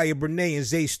by Karaya Brene and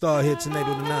Zay Star here tonight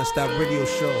on the Non-Stop Radio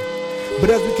Show. But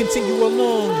as we continue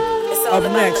along, up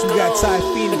next we got Ty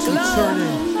Phoenix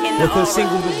returning with her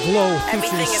single The Glow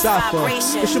featuring Safa.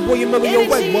 It's your boy Emilio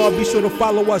Wegbar. Be sure to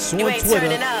follow us on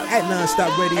Twitter at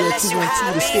Non-Stop Radio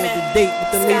 212 to stay up to date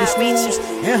with the latest news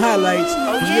and highlights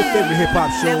from your favorite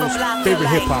hip-hop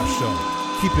show.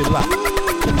 Keep it locked.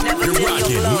 You're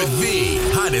rocking with the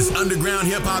hottest underground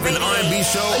hip-hop and R&B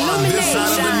show on this side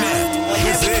of the net.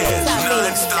 This is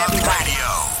Non-Stop Radio.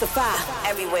 Supply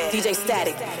everywhere. DJ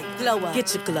Static. Glow up.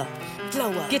 Get your glow.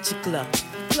 Glow up. Get your glow.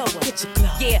 Glow up. Get your glow.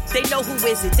 Yeah, they know who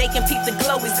is it. They can peep the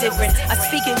glow is different. I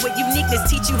speak it with uniqueness,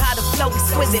 teach you how to flow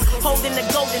exquisite. Holding the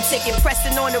golden ticket,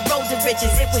 pressing on the road to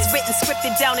riches. It was written,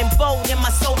 scripted down in bold, in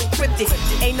my soul encrypted.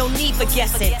 Ain't no need for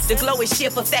guessing. The glow is sheer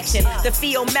perfection. The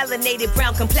feel melanated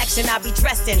brown complexion I be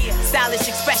dressed in. Stylish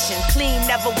expression, clean,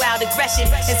 never wild aggression.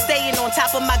 And staying on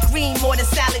top of my green more than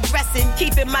salad dressing.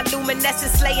 Keeping my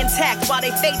luminescence lay intact while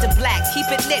they fade to black. Keep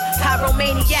it lit,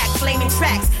 pyromaniac, flaming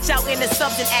tracks. Shouting the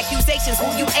subs and accusations, who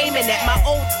you aiming at? My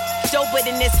old doper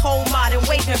than this whole modern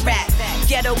waving rap.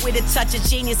 Ghetto with a touch of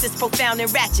genius is profound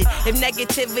and ratchet. If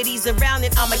negativity's around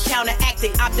it, I'ma counteract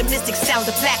it. Optimistic sounds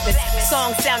of blackness,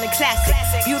 songs sounding classic.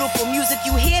 Beautiful music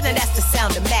you hear, then that's the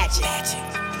sound of magic.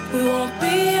 We won't be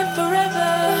here forever.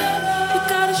 We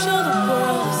gotta show the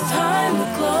world it's time to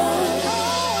glow.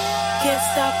 Can't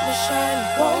stop the shine,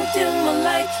 won't dim my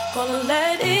light. Gonna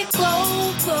let it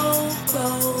glow, glow,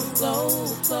 glow, glow,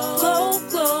 glow,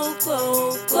 glow,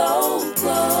 glow, glow,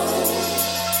 glow.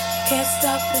 Can't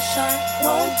stop the shine,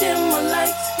 won't dim my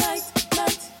light.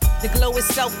 The glow is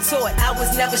self-taught, I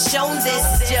was never shown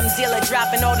this. Gem dealer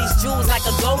dropping all these jewels like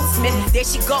a goldsmith. There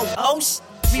she go, oh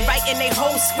rewriting they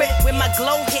whole script. When my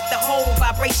glow hit the whole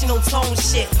vibrational tone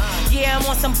shift. Yeah, I'm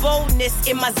on some boldness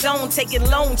in my zone, taking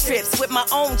lone trips with my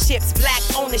own chips, black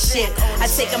ownership. I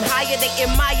take them higher, they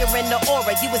admiring the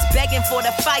aura. You was begging for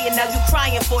the fire, now you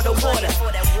crying for the water.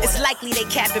 It's likely they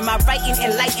capping my writing,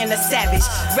 enlighten a savage.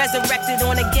 Resurrected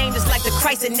on a game just like the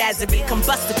Christ in Nazareth.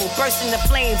 Combustible, bursting the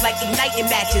flames like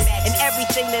igniting matches. And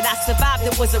everything that I survived,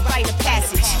 it was a rite of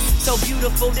passage. So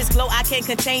beautiful, this glow, I can't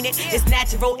contain it. It's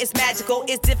natural, it's magical,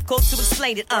 it's difficult to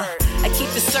explain it. I keep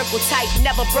the circle tight,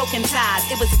 never broken ties.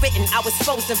 It was written, I was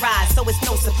supposed to rise, so it's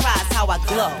no surprise how I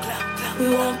glow.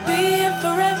 We won't be here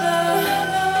forever.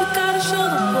 We gotta show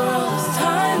the world it's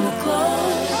time to glow.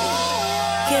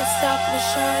 Can't stop the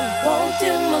shine, won't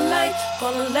dim my light.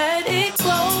 Gonna let it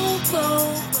glow,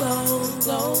 glow, glow,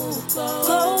 glow, glow,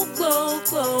 glow,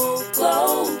 glow,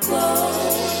 glow, glow.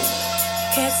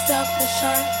 Can't stop the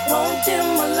shine, won't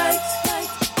dim my light.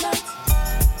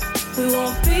 We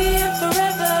won't be here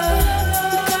forever.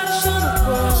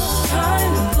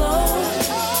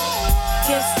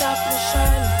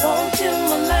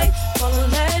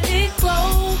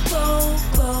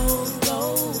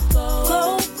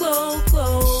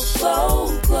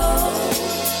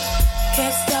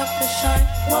 Can't stop the shine,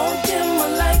 won't dim my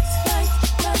lights.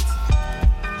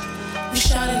 We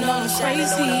shining on them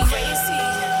crazy. We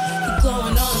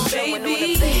glowing on them,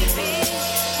 baby.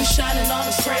 We shining on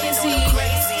them crazy.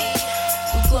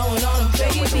 We glowing on them,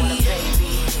 baby.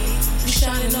 We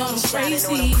shining on them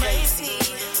crazy.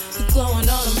 We glowing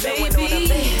on them, baby.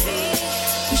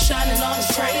 We shining on them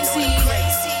crazy.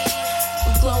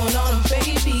 We glowing on them,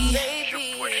 baby.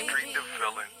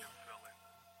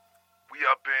 We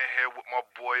up in here with my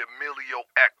boy Emilio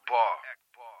Ekbar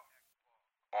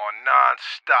on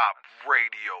Non-Stop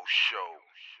Radio Show.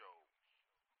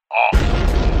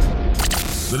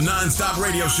 The Non-Stop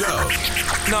Radio Show.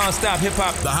 Non-Stop Hip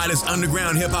Hop. The hottest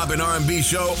underground hip hop and R&B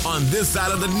show on this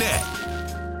side of the net.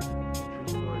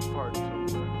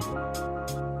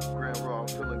 Grand Raw, I'm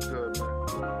feeling good, man.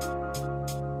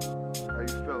 How you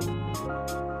feeling?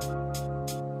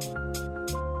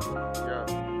 Yeah.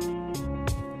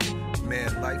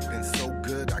 Man, life been so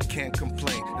good, I can't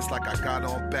complain. It's like I got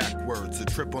on backwards, a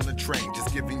trip on the train,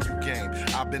 just giving you game.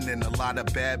 I've been in a lot of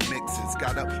bad mixes,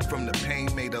 got up from the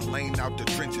pain, made a lane out the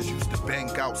trenches, used to bang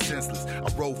out senseless. I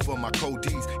rode for my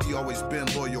Codies, he always been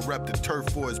loyal, rep the turf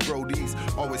for his brodies,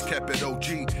 always kept it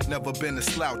OG, never been a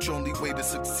slouch. Only way to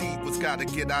succeed was gotta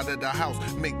get out of the house,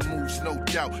 make moves, no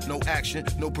doubt, no action,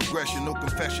 no progression, no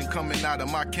confession coming out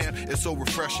of my camp. It's so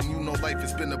refreshing, you know life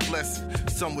has been a blessing.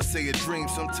 Some would say a dream,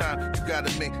 sometimes you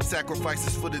gotta make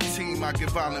sacrifices for the team. I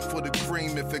get violent for the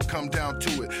cream if it come down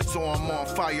to it. So I'm on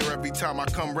fire every time I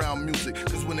come round music.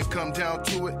 Cause when it come down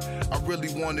to it, I really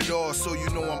want it all. So you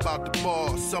know I'm about to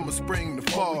ball. Summer, spring, the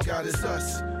fall. All we got is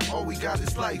us. All we got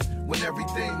is life. When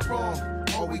everything's wrong,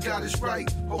 all we got is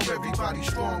right. Hope everybody's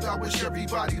strong. I wish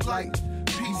everybody light.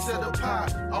 Piece of the pie,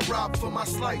 I rob for my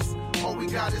slice. All we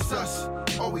got is us.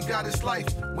 All we got is life.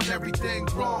 When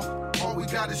everything's wrong, all we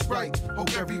got is right.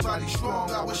 Hope everybody's strong.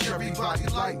 I wish everybody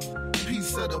light.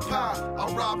 Piece of the pie,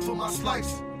 I rob for my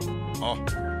slice. I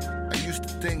used to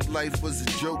think life was a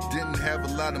joke. Didn't have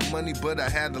a lot of money, but I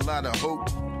had a lot of hope.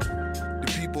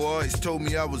 The people always told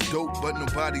me I was dope, but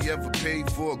nobody ever paid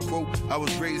for a quote. I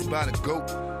was raised by the goat,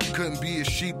 couldn't be a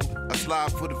sheep. I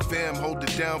slide for the fam, hold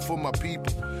it down for my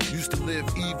people. Used to live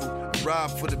evil and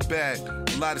rob for the bag.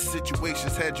 A lot of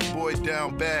situations had your boy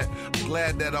down bad. I'm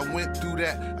glad that I went through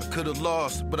that. I could've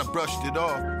lost, but I brushed it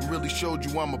off and really showed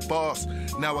you I'm a boss.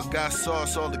 Now I got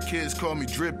sauce, all the kids call me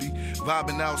Drippy.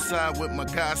 Vibing outside with my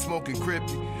guy smoking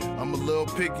crippy. I'm a little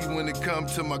picky when it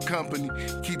comes to my company.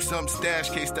 Keep some stash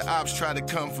case the ops try to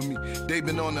come for me. They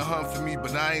been on the hunt for me,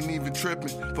 but I ain't even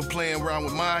tripping. For playing around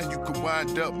with mine, you could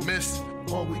wind up missing.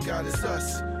 All we got is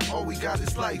us. All we got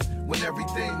is life. When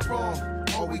everything's wrong,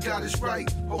 all we got is right.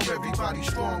 Hope everybody's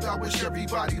strong. I wish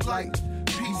everybody light.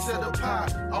 Piece of the pie,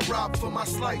 I rob for my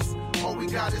slice. All we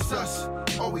got is us.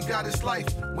 All we got is life.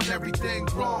 When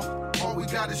everything's wrong, all we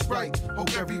got is right.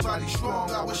 Hope everybody's strong.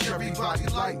 I wish everybody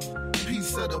light.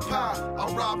 Piece of the pie,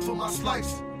 I rob for my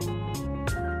slice.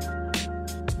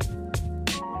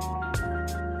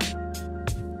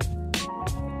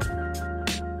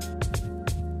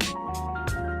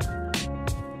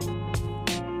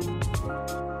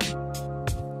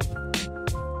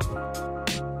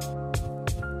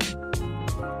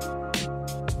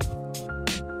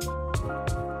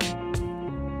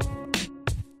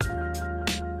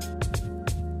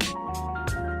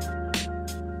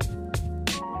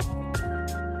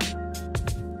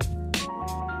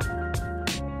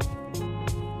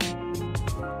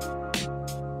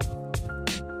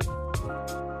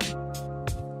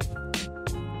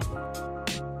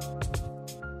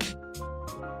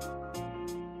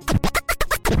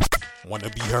 Want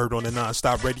to be heard on the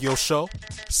Non-Stop Radio Show?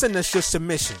 Send us your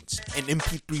submissions in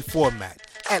MP3 format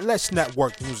at Let's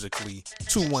Network Musically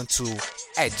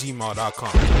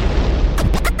 212@gmail.com.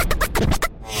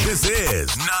 This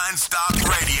is Non-Stop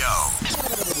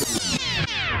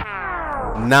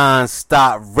Radio.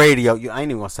 Non-Stop Radio. I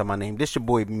ain't even gonna say my name. This your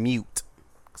boy Mute,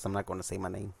 cause I'm not gonna say my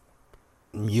name.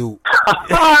 Mute.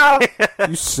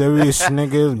 You serious,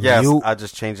 nigga? Yes, Mute? I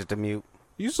just changed it to Mute.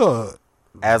 You saw.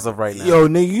 As of right now. Yo,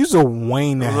 nigga, you's a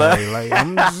Wayne head. Like,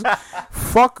 I'm just,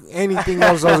 fuck anything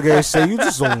else I was gonna say. You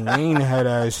just a Wayne head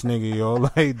ass nigga, yo.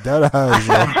 Like, that ass,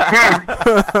 yo.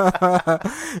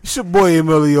 It's your boy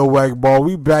Emilio Wagball.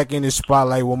 We back in the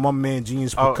spotlight with my man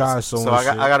Genius Picasso. So I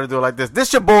gotta do it like this.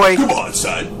 This your boy. Come on,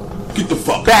 son. Get the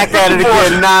fuck back at it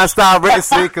again. Non-Stop Radio.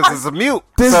 See, because it's a mute.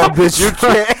 This so bitch. You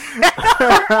can't.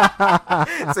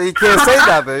 So you can't say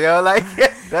nothing, yo. Like,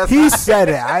 he said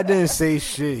it. I didn't say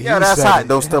shit. Yo, that's hot.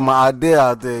 Don't steal my idea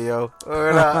out there, yo.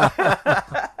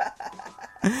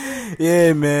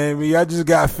 Yeah, man. I just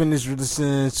got finished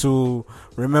listening to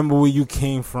Remember Where You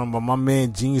Came From by my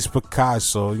man Genius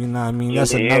Picasso. You know what I mean?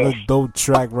 That's another dope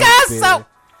track right there.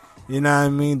 You know what I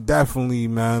mean? Definitely,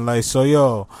 man. Like, so,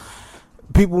 yo,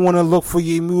 people want to look for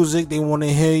your music. They want to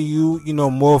hear you, you know,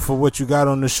 more for what you got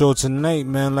on the show tonight,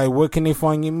 man. Like, where can they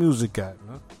find your music at,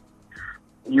 man?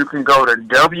 You can go to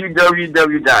www.yer.com.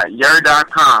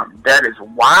 That is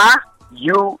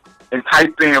Y-U and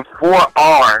type in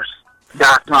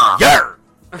 4Rs.com. Yer.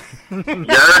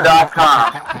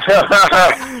 Yer.com.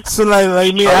 So,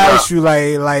 like me ask you,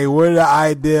 like, where the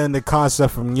idea and the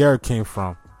concept from Yer came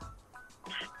from?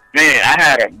 Man,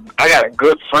 I got a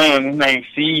good friend. His name's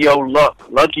CEO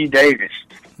Lucky Davis.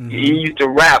 Mm-hmm. He used to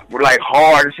rap like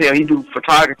hard as hell. He do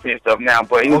photography and stuff now,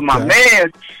 but he was my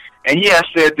man. And he had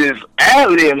said this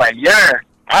ad lib like, yeah.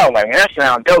 I was like, man, that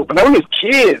sounds dope. But we was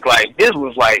kids. Like, this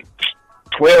was like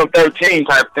 12, 13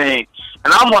 type thing.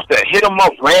 And I must have hit him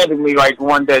up randomly like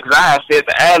one day because I had said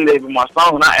the ad lib in my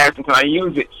song and I asked him, can I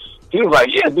use it? He was like,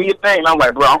 yeah, do your thing. And I'm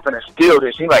like, bro, I'm finna steal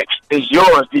this. He's like, it's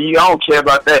yours, dude. I don't care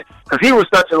about that. Because he was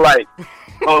such a, like,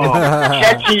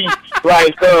 catchy,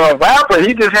 like, rapper.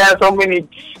 He just had so many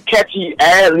catchy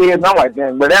ad libs. I'm like,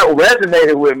 damn, but that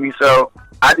resonated with me. So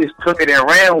I just took it and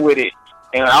ran with it.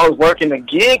 And I was working a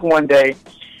gig one day,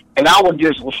 and I was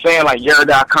saying, like,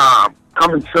 Yer.com,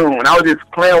 coming soon. And I was just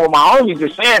playing with my homies,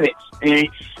 just saying it. And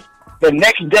the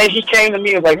next day he came to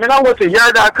me and was like, man, I went to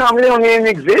Yer.com. It don't even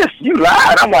exist. You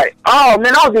lied. I'm like, oh,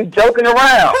 man, I was just joking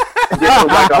around. And this was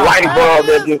like a light bulb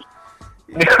that just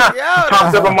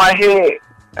popped up in my head.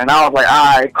 And I was like,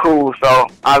 all right, cool. So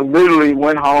I literally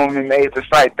went home and made the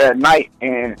site that night,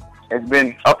 and it's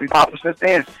been up and popping since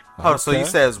then. Oh, so you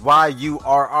says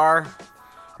Y-U-R-R?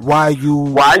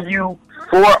 Y-U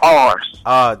 4Rs.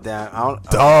 Oh, damn.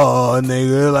 Duh,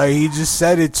 nigga. Like, he just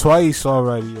said it twice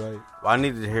already. Like, well, I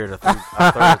needed to hear the third time.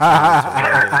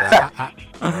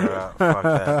 Fuck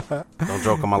that. Don't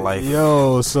joke on my life.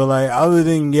 Yo, so like, other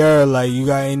than Yer, like, you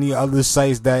got any other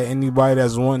sites that anybody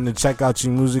that's wanting to check out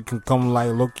your music can come,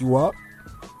 like, look you up?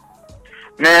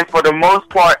 Man, for the most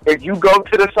part, if you go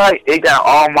to the site, it got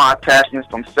all my attachments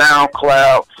from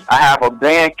SoundCloud. I have a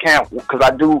Bandcamp because I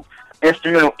do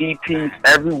instrumental EPs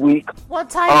every week.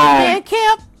 What type of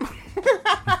Bandcamp?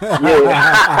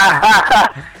 Yeah.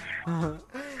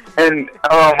 And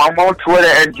I'm on Twitter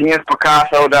at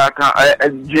JensPicasso.com,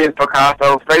 at Jens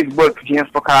Picasso, Facebook Jens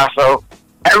Picasso,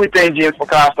 everything Jens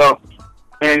Picasso,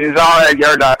 and it's all at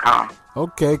Yer.com.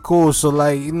 Okay, cool. So,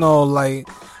 like, you know, like,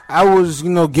 I was, you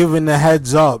know, giving the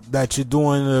heads up that you're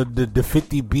doing the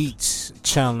 50 Beats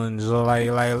challenge. So, like,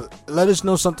 let us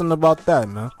know something about that,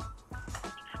 man.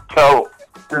 So,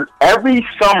 every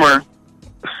summer,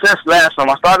 since last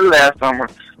summer, I started last summer,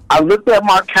 I looked at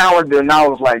my calendar and I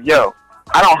was like, yo,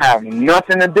 I don't have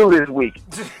nothing to do this week.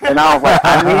 And I was like,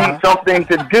 I need something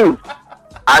to do.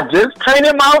 I just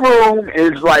painted my room.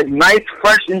 It's like nice,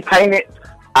 freshly painted.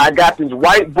 I got this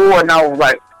whiteboard and I was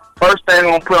like, first thing I'm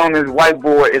going to put on this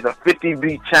whiteboard is a 50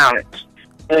 beat challenge.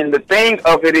 And the thing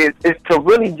of it is to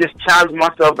really just challenge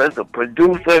myself as a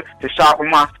producer, to sharpen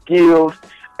my skills,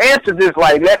 and to just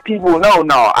like let people know,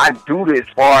 no, I do this as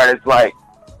far as like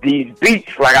these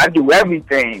beats. Like I do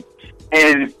everything.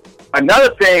 And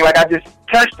another thing, like I just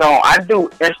touched on, I do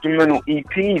instrumental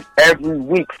EPs every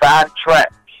week, 5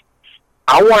 tracks.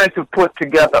 I wanted to put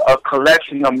together a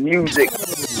collection of music.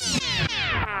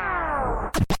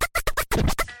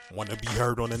 Want to be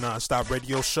heard on the Non-Stop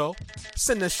Radio Show?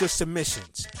 Send us your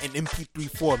submissions in MP3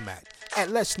 format at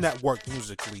Let's Network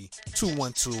Musically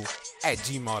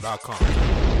 212@gmail.com.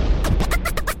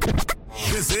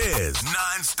 This is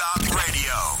Non-Stop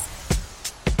Radio.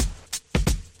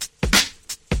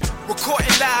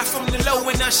 Recording live from the low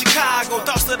end of Chicago.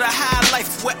 Thoughts of the high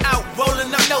life without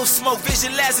rolling up no smoke.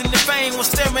 Visualizing the fame when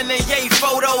staring at yay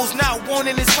photos. Not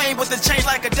wanting this fame, but the change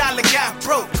like $1 got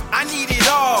broke. I need it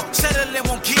all. Settling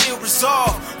won't get it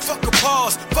resolved. Fuck a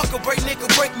pause. Fuck a break, nigga,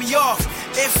 break me off.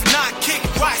 If not, kick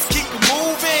rocks, keep it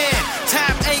moving.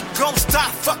 Time ain't gon'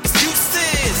 stop. Fuck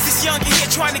excuses. This youngin'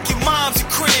 here trying to get moms a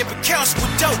crib. A couch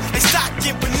with dope. They stock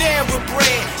in Panera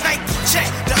bread. Nike check.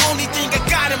 The only thing I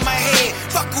got in my head.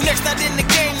 Fuck who next, not in the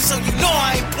game, so you know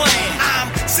I ain't playing.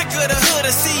 I'm sick of the hood.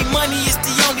 I see money is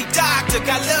the only doctor.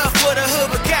 Got love for the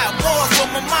hood, but got more for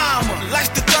my mama.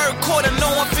 Life's the third quarter.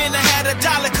 No one finna had $1.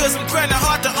 Cause I'm grinding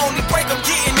hard. The only break I'm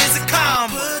getting is a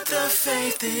comma. Put the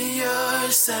faith in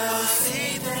yourself.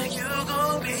 See that you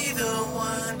gon' be the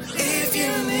one. If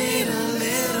you need a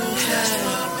little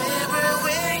help, remember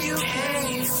where you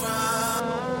came from.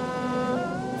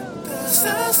 The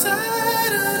south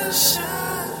side of the shore.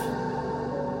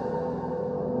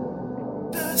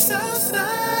 The south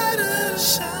side of the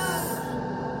shore.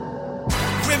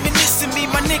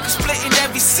 splitting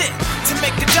every cent to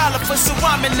make $1 for some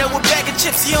ramen or a bag of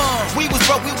chips. Young, we was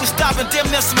broke, we was starving, damn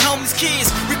near some homeless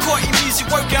kids. Recording music,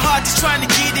 working hard, just trying to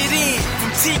get it in.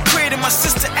 From T-Crib to my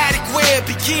sister attic where it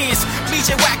begins.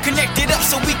 BJ Wack connected up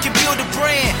so we can build a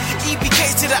brand.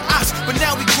 EBK to the ops, but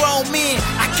now we grown men.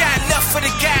 I got love for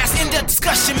the guys, in the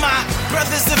discussion. My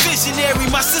brother's a visionary,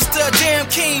 my sister a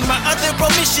damn king. My other bro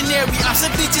missionary, I'm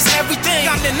simply just everything.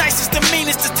 I'm the nicest, the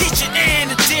meanest, the teacher, and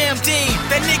the damn dean.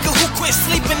 That nigga who quit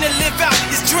sleeping to live out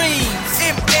his dreams.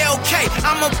 MLK,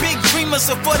 I'm a big dreamer,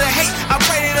 so for the hate, I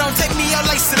pray they don't take me out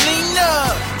like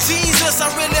Selena. Jesus, I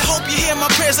really hope you hear my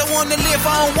prayers. I wanna live,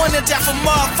 I don't wanna die for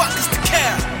motherfuckers to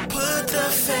care. Put the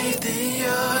faith in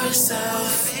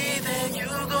yourself, then you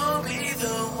gon' be the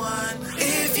one.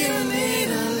 If you need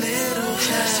a little help,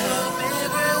 just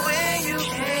remember where you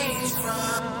came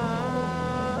from.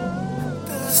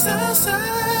 The south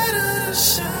side of the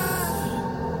shine.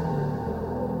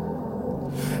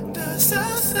 The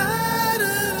south side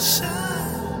of the shine.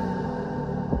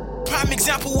 Prime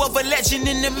example of a legend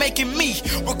in the making, me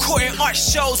recording art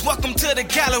shows. Welcome to the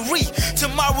gallery.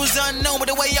 Tomorrow's unknown, but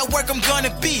the way I work, I'm gonna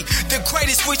be the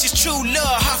greatest, which is true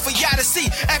love. Hard for y'all to see.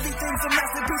 Everything's a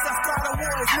masterpiece. I start a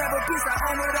war, it's never peace. I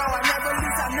own it all. I never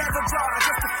lose. I never draw. I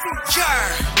just defeat.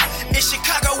 Yeah, in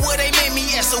Chicago where they made me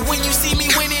at. So when you see me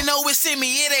winning, always see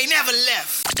me. It ain't never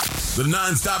left. The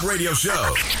Non-Stop Radio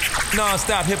Show.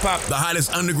 Non-stop hip-hop. The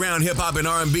hottest underground hip-hop and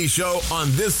R&B show on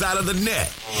this side of the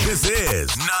net. This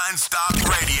is Non-Stop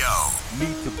Radio.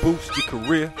 Need to boost your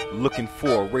career? Looking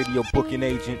for a radio booking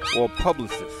agent or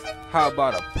publicist? How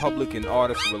about a public and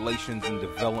artist relations and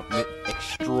development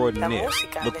extraordinaire?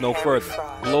 Look no further.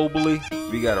 Globally,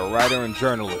 we got a writer and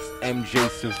journalist, MJ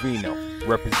Savino,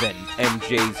 representing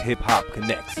MJ's Hip Hop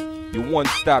Connects. Your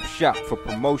one-stop shop for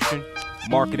promotion,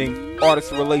 marketing,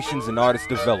 artist relations, and artist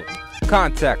development.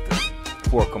 Contact us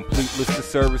for a complete list of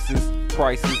services,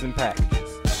 prices, and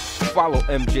packages. Follow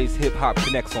MJ's Hip Hop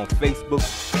Connects on Facebook,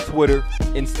 Twitter,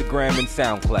 Instagram, and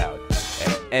SoundCloud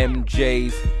at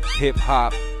MJ's Hip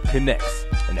Hop Connects,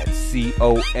 and that's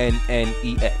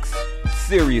CONNEX.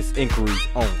 Serious inquiries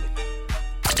only.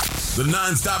 The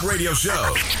Non-Stop Radio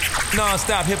Show.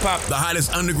 Non-stop hip-hop. The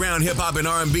hottest underground hip-hop and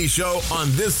R&B show on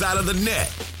this side of the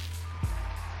net.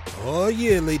 Oh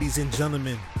yeah, ladies and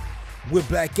gentlemen, we're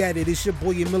back at it. It's your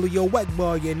boy Emilio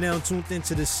Wackbar. You're now tuned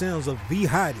into the sounds of the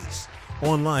hottest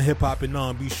online hip-hop and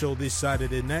R&B show this side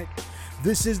of the net.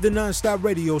 This is the Non-Stop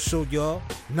Radio Show, y'all.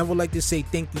 And I would like to say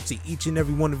thank you to each and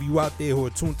every one of you out there who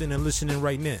are tuned in and listening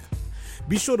right now.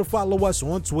 Be sure to follow us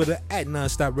on Twitter at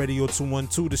Nonstop Radio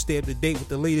 212 to stay up to date with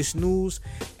the latest news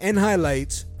and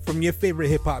highlights from your favorite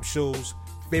hip-hop shows,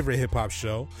 favorite hip-hop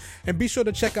show. And be sure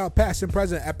to check out past and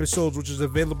present episodes, which is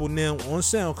available now on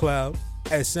SoundCloud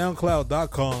at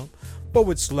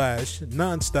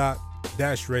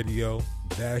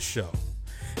soundcloud.com/nonstop-radio-show.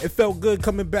 It felt good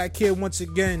coming back here once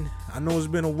again. I know it's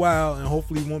been a while, and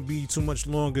hopefully it won't be too much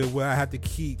longer where I have to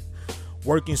keep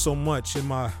working so much in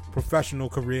my professional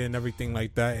career and everything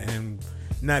like that, and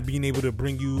not being able to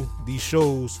bring you these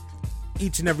shows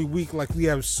each and every week like we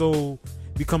have so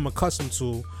become accustomed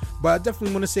to. But I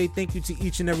definitely want to say thank you to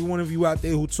each and every one of you out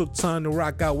there who took time to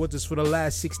rock out with us for the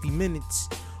last 60 minutes.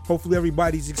 Hopefully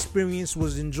everybody's experience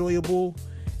was enjoyable,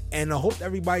 and I hope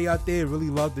everybody out there really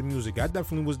loved the music. I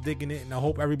definitely was digging it, and I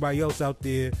hope everybody else out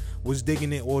there was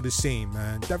digging it all the same,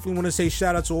 man. Definitely want to say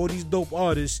shout out to all these dope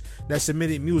artists that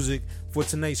submitted music for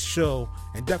tonight's show,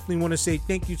 and definitely want to say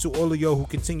thank you to all of y'all who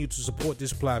continue to support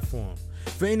this platform.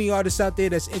 For any artists out there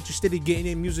that's interested in getting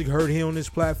their music heard here on this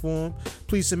platform,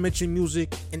 please submit your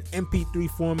music in MP3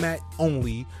 format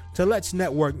only to Let's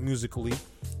Network Musically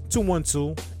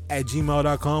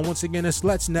 212@gmail.com. Once again, it's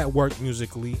Let's Network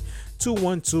Musically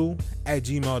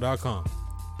 212@gmail.com.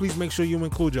 Please make sure you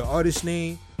include your artist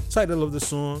name, title of the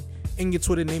song, and your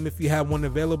Twitter name if you have one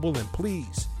available. And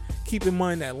please keep in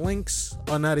mind that links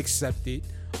are not accepted,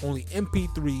 only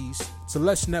MP3s to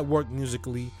Let's Network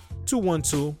Musically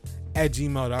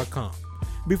 212@gmail.com.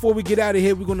 Before we get out of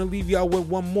here, we're going to leave y'all with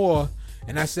one more.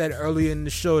 And I said earlier in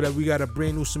the show that we got a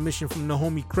brand new submission from the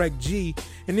homie Craig G.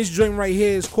 And this joint right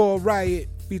here is called Riot,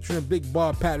 featuring Big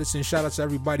Bob Patterson. Shout out to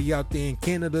everybody out there in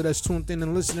Canada that's tuned in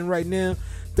and listening right now.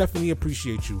 Definitely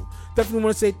appreciate you. Definitely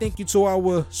want to say thank you to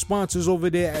our sponsors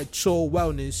over there at Cho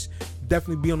Wellness.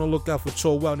 Definitely be on the lookout for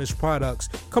Cho Wellness products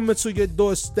coming to your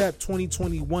doorstep.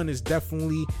 2021 is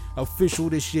definitely official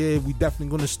this year. We definitely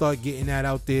going to start getting that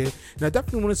out there. And I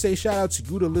definitely want to say shout out to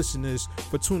you, the listeners,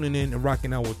 for tuning in and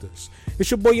rocking out with us.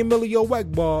 It's your boy Emilio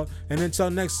Wackbar, and until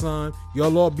next time,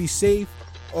 y'all all be safe,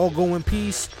 all go in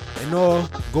peace, and all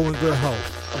go in good health.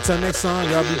 Until next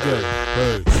time, y'all be good.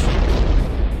 Peace.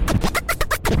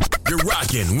 You're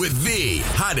rocking with the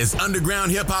hottest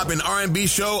underground hip-hop and R&B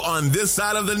show on this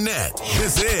side of the net.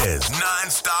 This is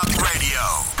Non-Stop Radio.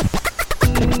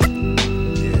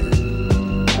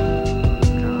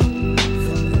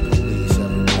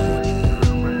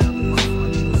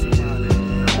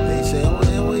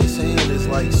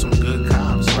 Like some good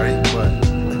cops, right? But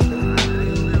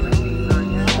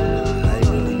I ain't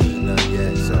really meet none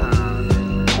yet, so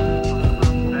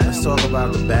let's talk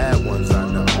about the bad ones I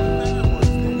know.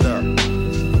 Look.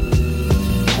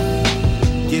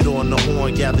 Get on the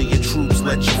horn, gather your troops,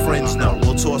 let your friends know.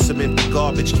 We'll toss some empty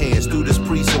garbage cans through this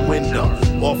precinct window.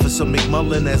 Officer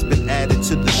McMullen has been added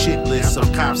to the shit list of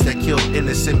cops that killed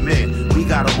innocent men. We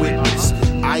got a witness.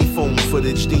 iPhone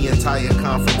footage, the entire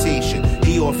confrontation.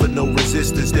 He offered no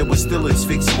resistance, there was still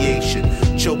asphyxiation.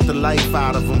 Choked the life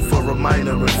out of him for a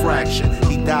minor infraction.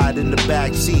 He died in the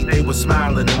back seat, they were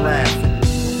smiling and laughing.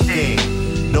 Damn,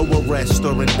 no arrest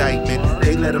or indictment.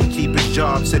 They let him keep his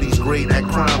job, said he's great at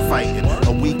crime fighting.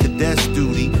 A week of desk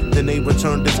duty, then they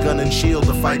returned his gun and shield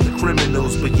to fight the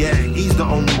criminals. But yeah, he's the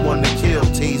only one that killed.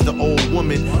 Tased the old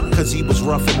woman, cause he was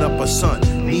roughing up her son.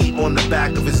 Knee on the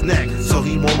back of his neck, so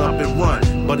he won't up and run.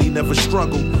 But he never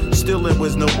struggled, still there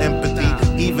was no empathy.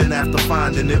 Even after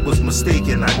finding it was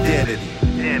mistaken identity.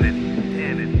 Damn,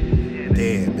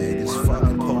 man, it's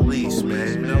fucking police,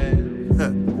 man.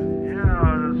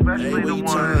 Anywhere you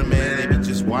turn, man, they be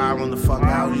just wilding the fuck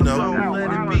out, you know.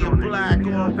 Let it be a black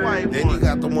or a white. Then you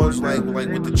got the ones like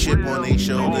with the chip on their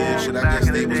shoulder and shit. I guess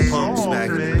they was punks back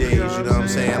in the days, you know what I'm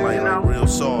saying? Like real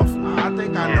soft. I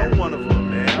think I know one of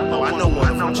them, man. Oh, I know one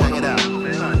of them. Check it out.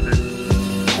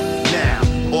 Now,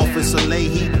 Officer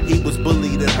Leahy, he was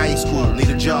bullied in high school. Need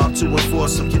a job to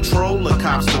enforce some control, the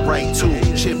cops the right tool.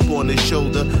 Chip on his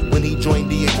shoulder when he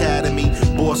joined the academy.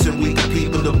 Bossing weaker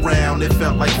people around, it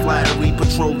felt like flattery.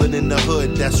 Patrolling in the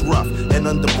hood, that's rough and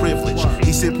underprivileged.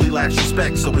 He simply lacks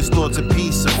respect, so his thoughts of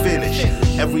peace are finished.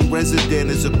 Every resident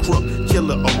is a crook,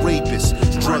 killer, or rapist.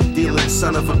 Drug dealing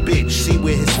son of a bitch. See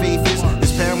where his faith is?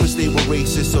 His parents, they were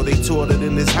racist, so they taught it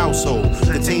in his household.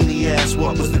 Detain the ass,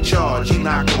 what was the charge? He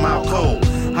knocked him out cold.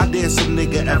 How dare some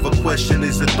nigga ever question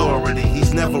his authority?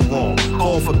 He's never wrong.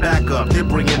 Call for backup, they're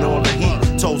bringing all the heat.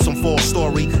 Told some false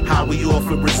story, how he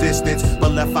offered resistance,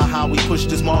 but left out how he pushed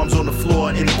his moms on the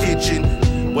floor in the kitchen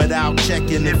without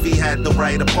checking if he had the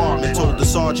right apartment. Told the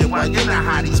sergeant, well, you know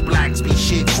how these blacks be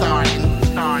shit starting.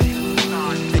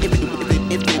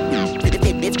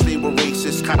 If they were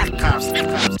racist, cops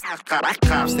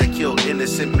that killed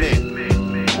innocent men.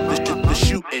 The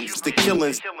shootings, the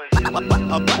killings,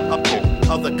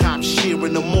 other cops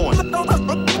cheering them on.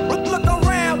 Look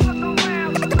around,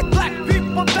 black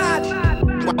people died.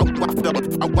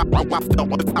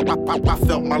 I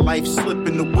felt my life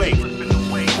slipping away.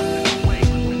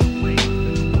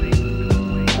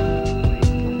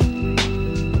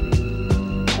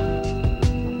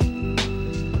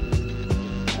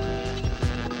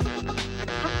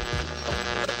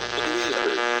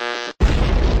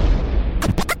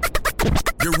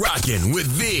 You're rocking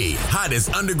with the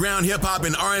hottest underground hip-hop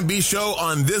and R&B show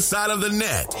on this side of the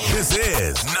net. This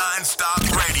is Non-Stop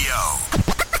Radio.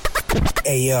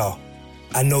 Hey, yo,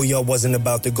 I know y'all wasn't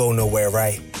about to go nowhere,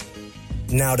 right?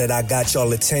 Now that I got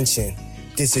y'all attention,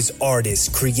 this is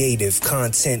artist, creative,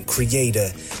 content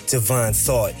creator, Divine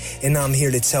Thought, and I'm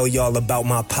here to tell y'all about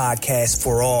my podcast,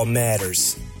 For All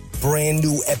Matters. Brand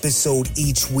new episode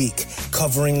each week,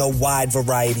 covering a wide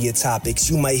variety of topics.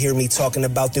 You might hear me talking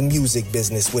about the music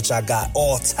business, which I got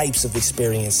all types of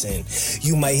experience in.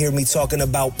 You might hear me talking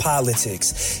about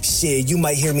politics. Shit, you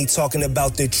might hear me talking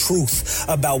about the truth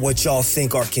about what y'all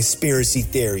think are conspiracy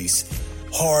theories.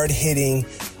 Hard-hitting,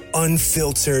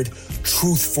 unfiltered,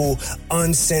 truthful,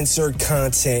 uncensored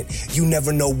content. You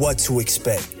never know what to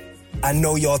expect. I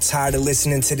know y'all tired of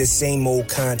listening to the same old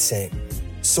content.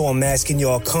 So I'm asking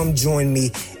y'all, come join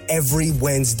me every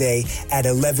Wednesday at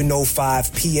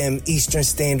 11:05 p.m. Eastern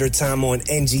Standard Time on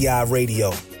NGI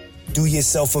Radio. Do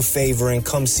yourself a favor and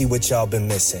come see what y'all been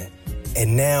missing.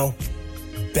 And now,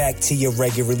 back to your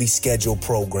regularly scheduled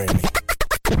programming.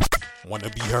 Want to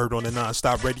be heard on the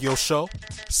Non-Stop Radio Show?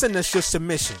 Send us your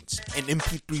submissions in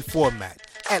MP3 format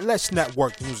at Let's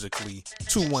Network Musically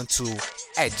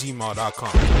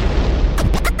 212@gmail.com.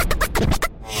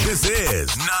 This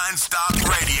is Non-Stop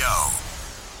Radio.